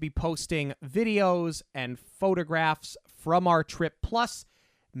going to be posting videos and photographs from our trip. Plus,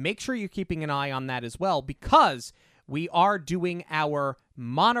 make sure you're keeping an eye on that as well, because we are doing our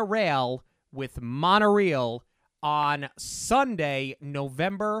monorail with Monorail on Sunday,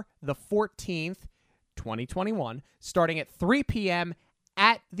 November the 14th, 2021, starting at 3 p.m.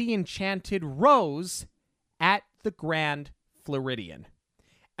 at the Enchanted Rose at the Grand Floridian.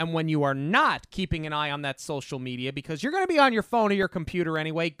 And when you are not keeping an eye on that social media, because you're going to be on your phone or your computer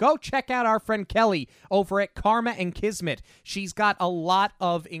anyway, go check out our friend Kelly over at Karma and Kismet. She's got a lot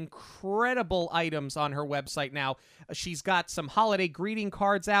of incredible items on her website now. She's got some holiday greeting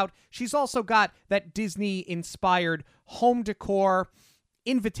cards out. She's also got that Disney-inspired home decor,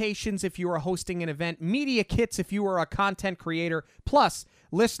 invitations if you are hosting an event, media kits if you are a content creator, plus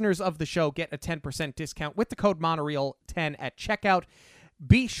listeners of the show get a 10% discount with the code Monorail10 at checkout.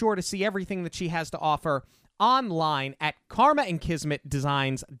 Be sure to see everything that she has to offer online at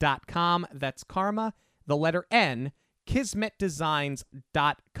karmaandkismetdesigns.com. That's Karma, the letter N,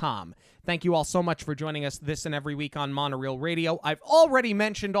 kismetdesigns.com. Thank you all so much for joining us this and every week on Monorail Radio. I've already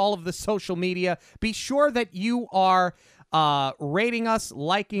mentioned all of the social media. Be sure that you are rating us,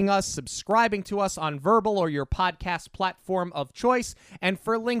 liking us, subscribing to us on Verbal or your podcast platform of choice. And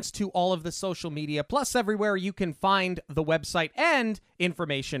for links to all of the social media, plus everywhere you can find the website and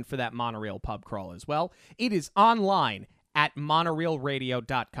information for that Monorail pub crawl as well, it is online at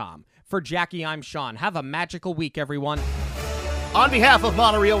monorailradio.com. For Jackie, I'm Sean. Have a magical week, everyone. On behalf of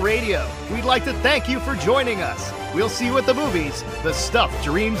Monorail Radio, we'd like to thank you for joining us. We'll see you at the movies, the stuff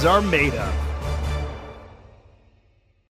dreams are made of.